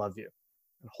 Brendan, I love you.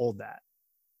 And hold that.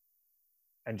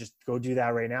 And just go do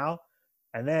that right now.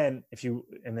 And then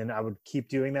I would keep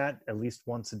doing that at least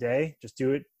once a day. Just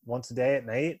do it once a day at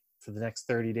night for the next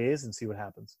 30 days and see what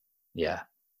happens. Yeah.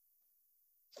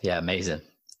 Yeah. Amazing.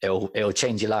 It'll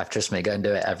change your life. Trust me. Go and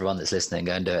do it. Everyone that's listening,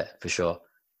 go and do it for sure.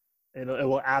 It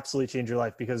will absolutely change your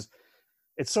life, because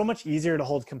it's so much easier to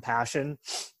hold compassion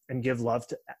and give love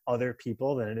to other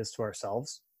people than it is to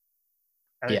ourselves.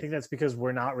 And I think that's because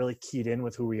we're not really keyed in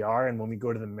with who we are. And when we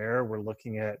go to the mirror, we're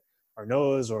looking at our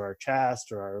nose or our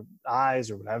chest or our eyes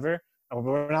or whatever. And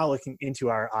we're not looking into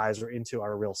our eyes or into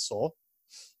our real soul.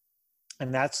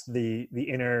 And that's the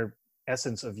inner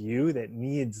essence of you that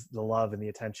needs the love and the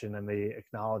attention and the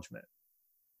acknowledgement.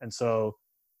 And so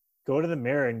go to the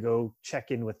mirror and go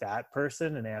check in with that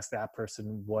person and ask that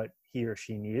person what he or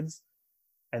she needs.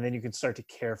 And then you can start to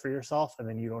care for yourself. And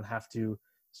then you don't have to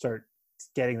start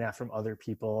getting that from other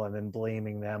people and then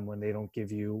blaming them when they don't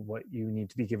give you what you need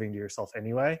to be giving to yourself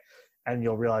anyway. And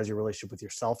you'll realize your relationship with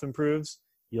yourself improves.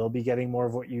 You'll be getting more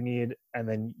of what you need. And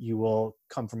then you will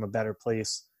come from a better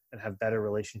place and have better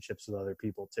relationships with other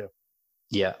people too.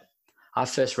 Yeah. I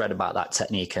first read about that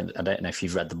technique, and I don't know if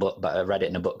you've read the book, but I read it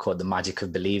in a book called The Magic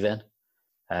of Believing.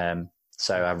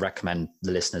 So I recommend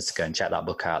the listeners to go and check that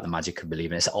book out, The Magic of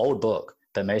Believing. It's an old book,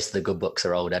 but most of the good books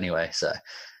are old anyway. So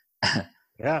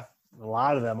yeah, a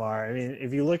lot of them are. I mean,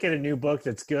 if you look at a new book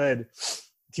that's good,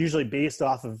 it's usually based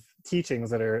off of teachings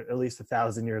that are at least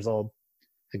 1,000 years old.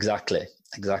 Exactly.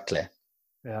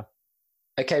 Yeah.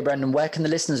 Okay, Brendan, where can the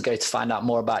listeners go to find out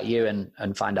more about you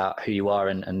and find out who you are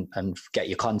and get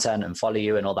your content and follow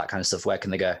you and all that kind of stuff? Where can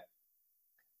they go?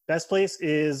 Best place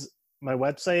is my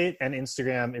website and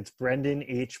Instagram. It's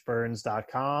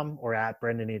brendanhburns.com or at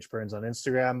Brendan H. Burns on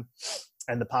Instagram.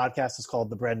 And the podcast is called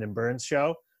The Brendan Burns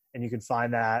Show. And you can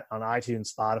find that on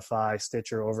iTunes, Spotify,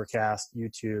 Stitcher, Overcast,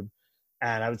 YouTube.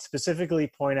 And I would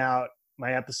specifically point out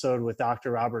my episode with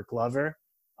Dr. Robert Glover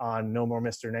on No More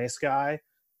Mr. Nice Guy,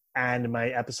 and my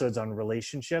episodes on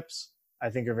relationships, I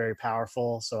think, are very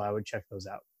powerful. So I would check those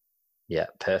out. Yeah,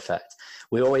 perfect.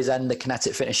 We always end the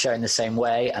Kinetic Fitness Show in the same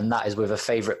way, and that is with a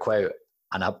favorite quote.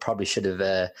 And I probably should have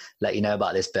let you know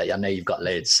about this, but I know you've got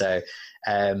loads. So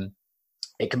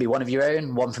it can be one of your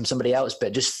own, one from somebody else,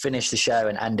 but just finish the show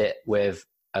and end it with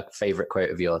a favorite quote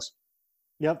of yours.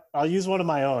 Yep. I'll use one of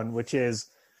my own, which is,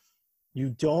 you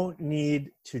don't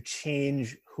need to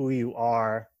change who you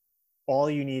are. All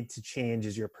you need to change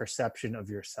is your perception of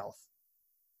yourself.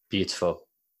 Beautiful.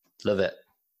 Love it.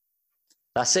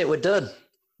 That's it. We're done.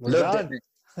 We're Loved done.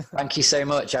 it. Thank you so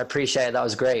much. I appreciate it. That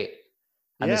was great.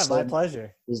 And yeah, my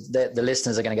pleasure. The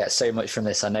listeners are going to get so much from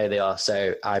this. I know they are.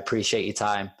 So I appreciate your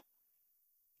time.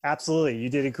 Absolutely. You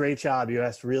did a great job. You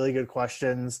asked really good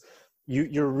questions.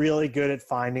 You're really good at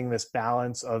finding this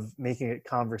balance of making it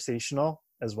conversational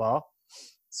as well.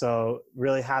 So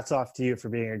really hats off to you for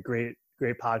being a great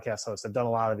podcast host. I've done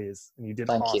a lot of these and you did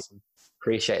awesome. You.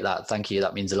 Appreciate that. Thank you.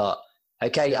 That means a lot.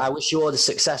 Okay. I wish you all the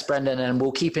success, Brendan, and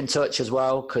we'll keep in touch as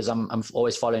well, because I'm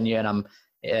always following you, and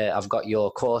I've got your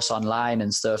course online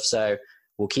and stuff. So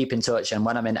we'll keep in touch. And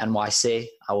when I'm in NYC,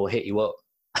 I will hit you up.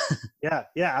 Yeah,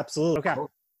 absolutely. Okay.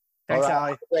 Cool. Thanks, right. Ali.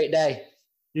 Have a great day.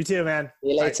 You too, man.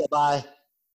 See you later. Bye.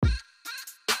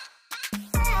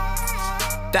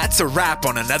 That's a wrap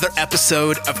on another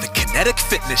episode of the Kinetic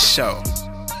Fitness Show.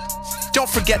 Don't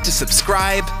forget to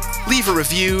subscribe, leave a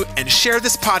review, and share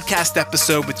this podcast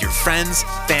episode with your friends,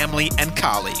 family, and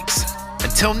colleagues.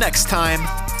 Until next time,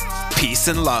 peace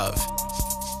and love.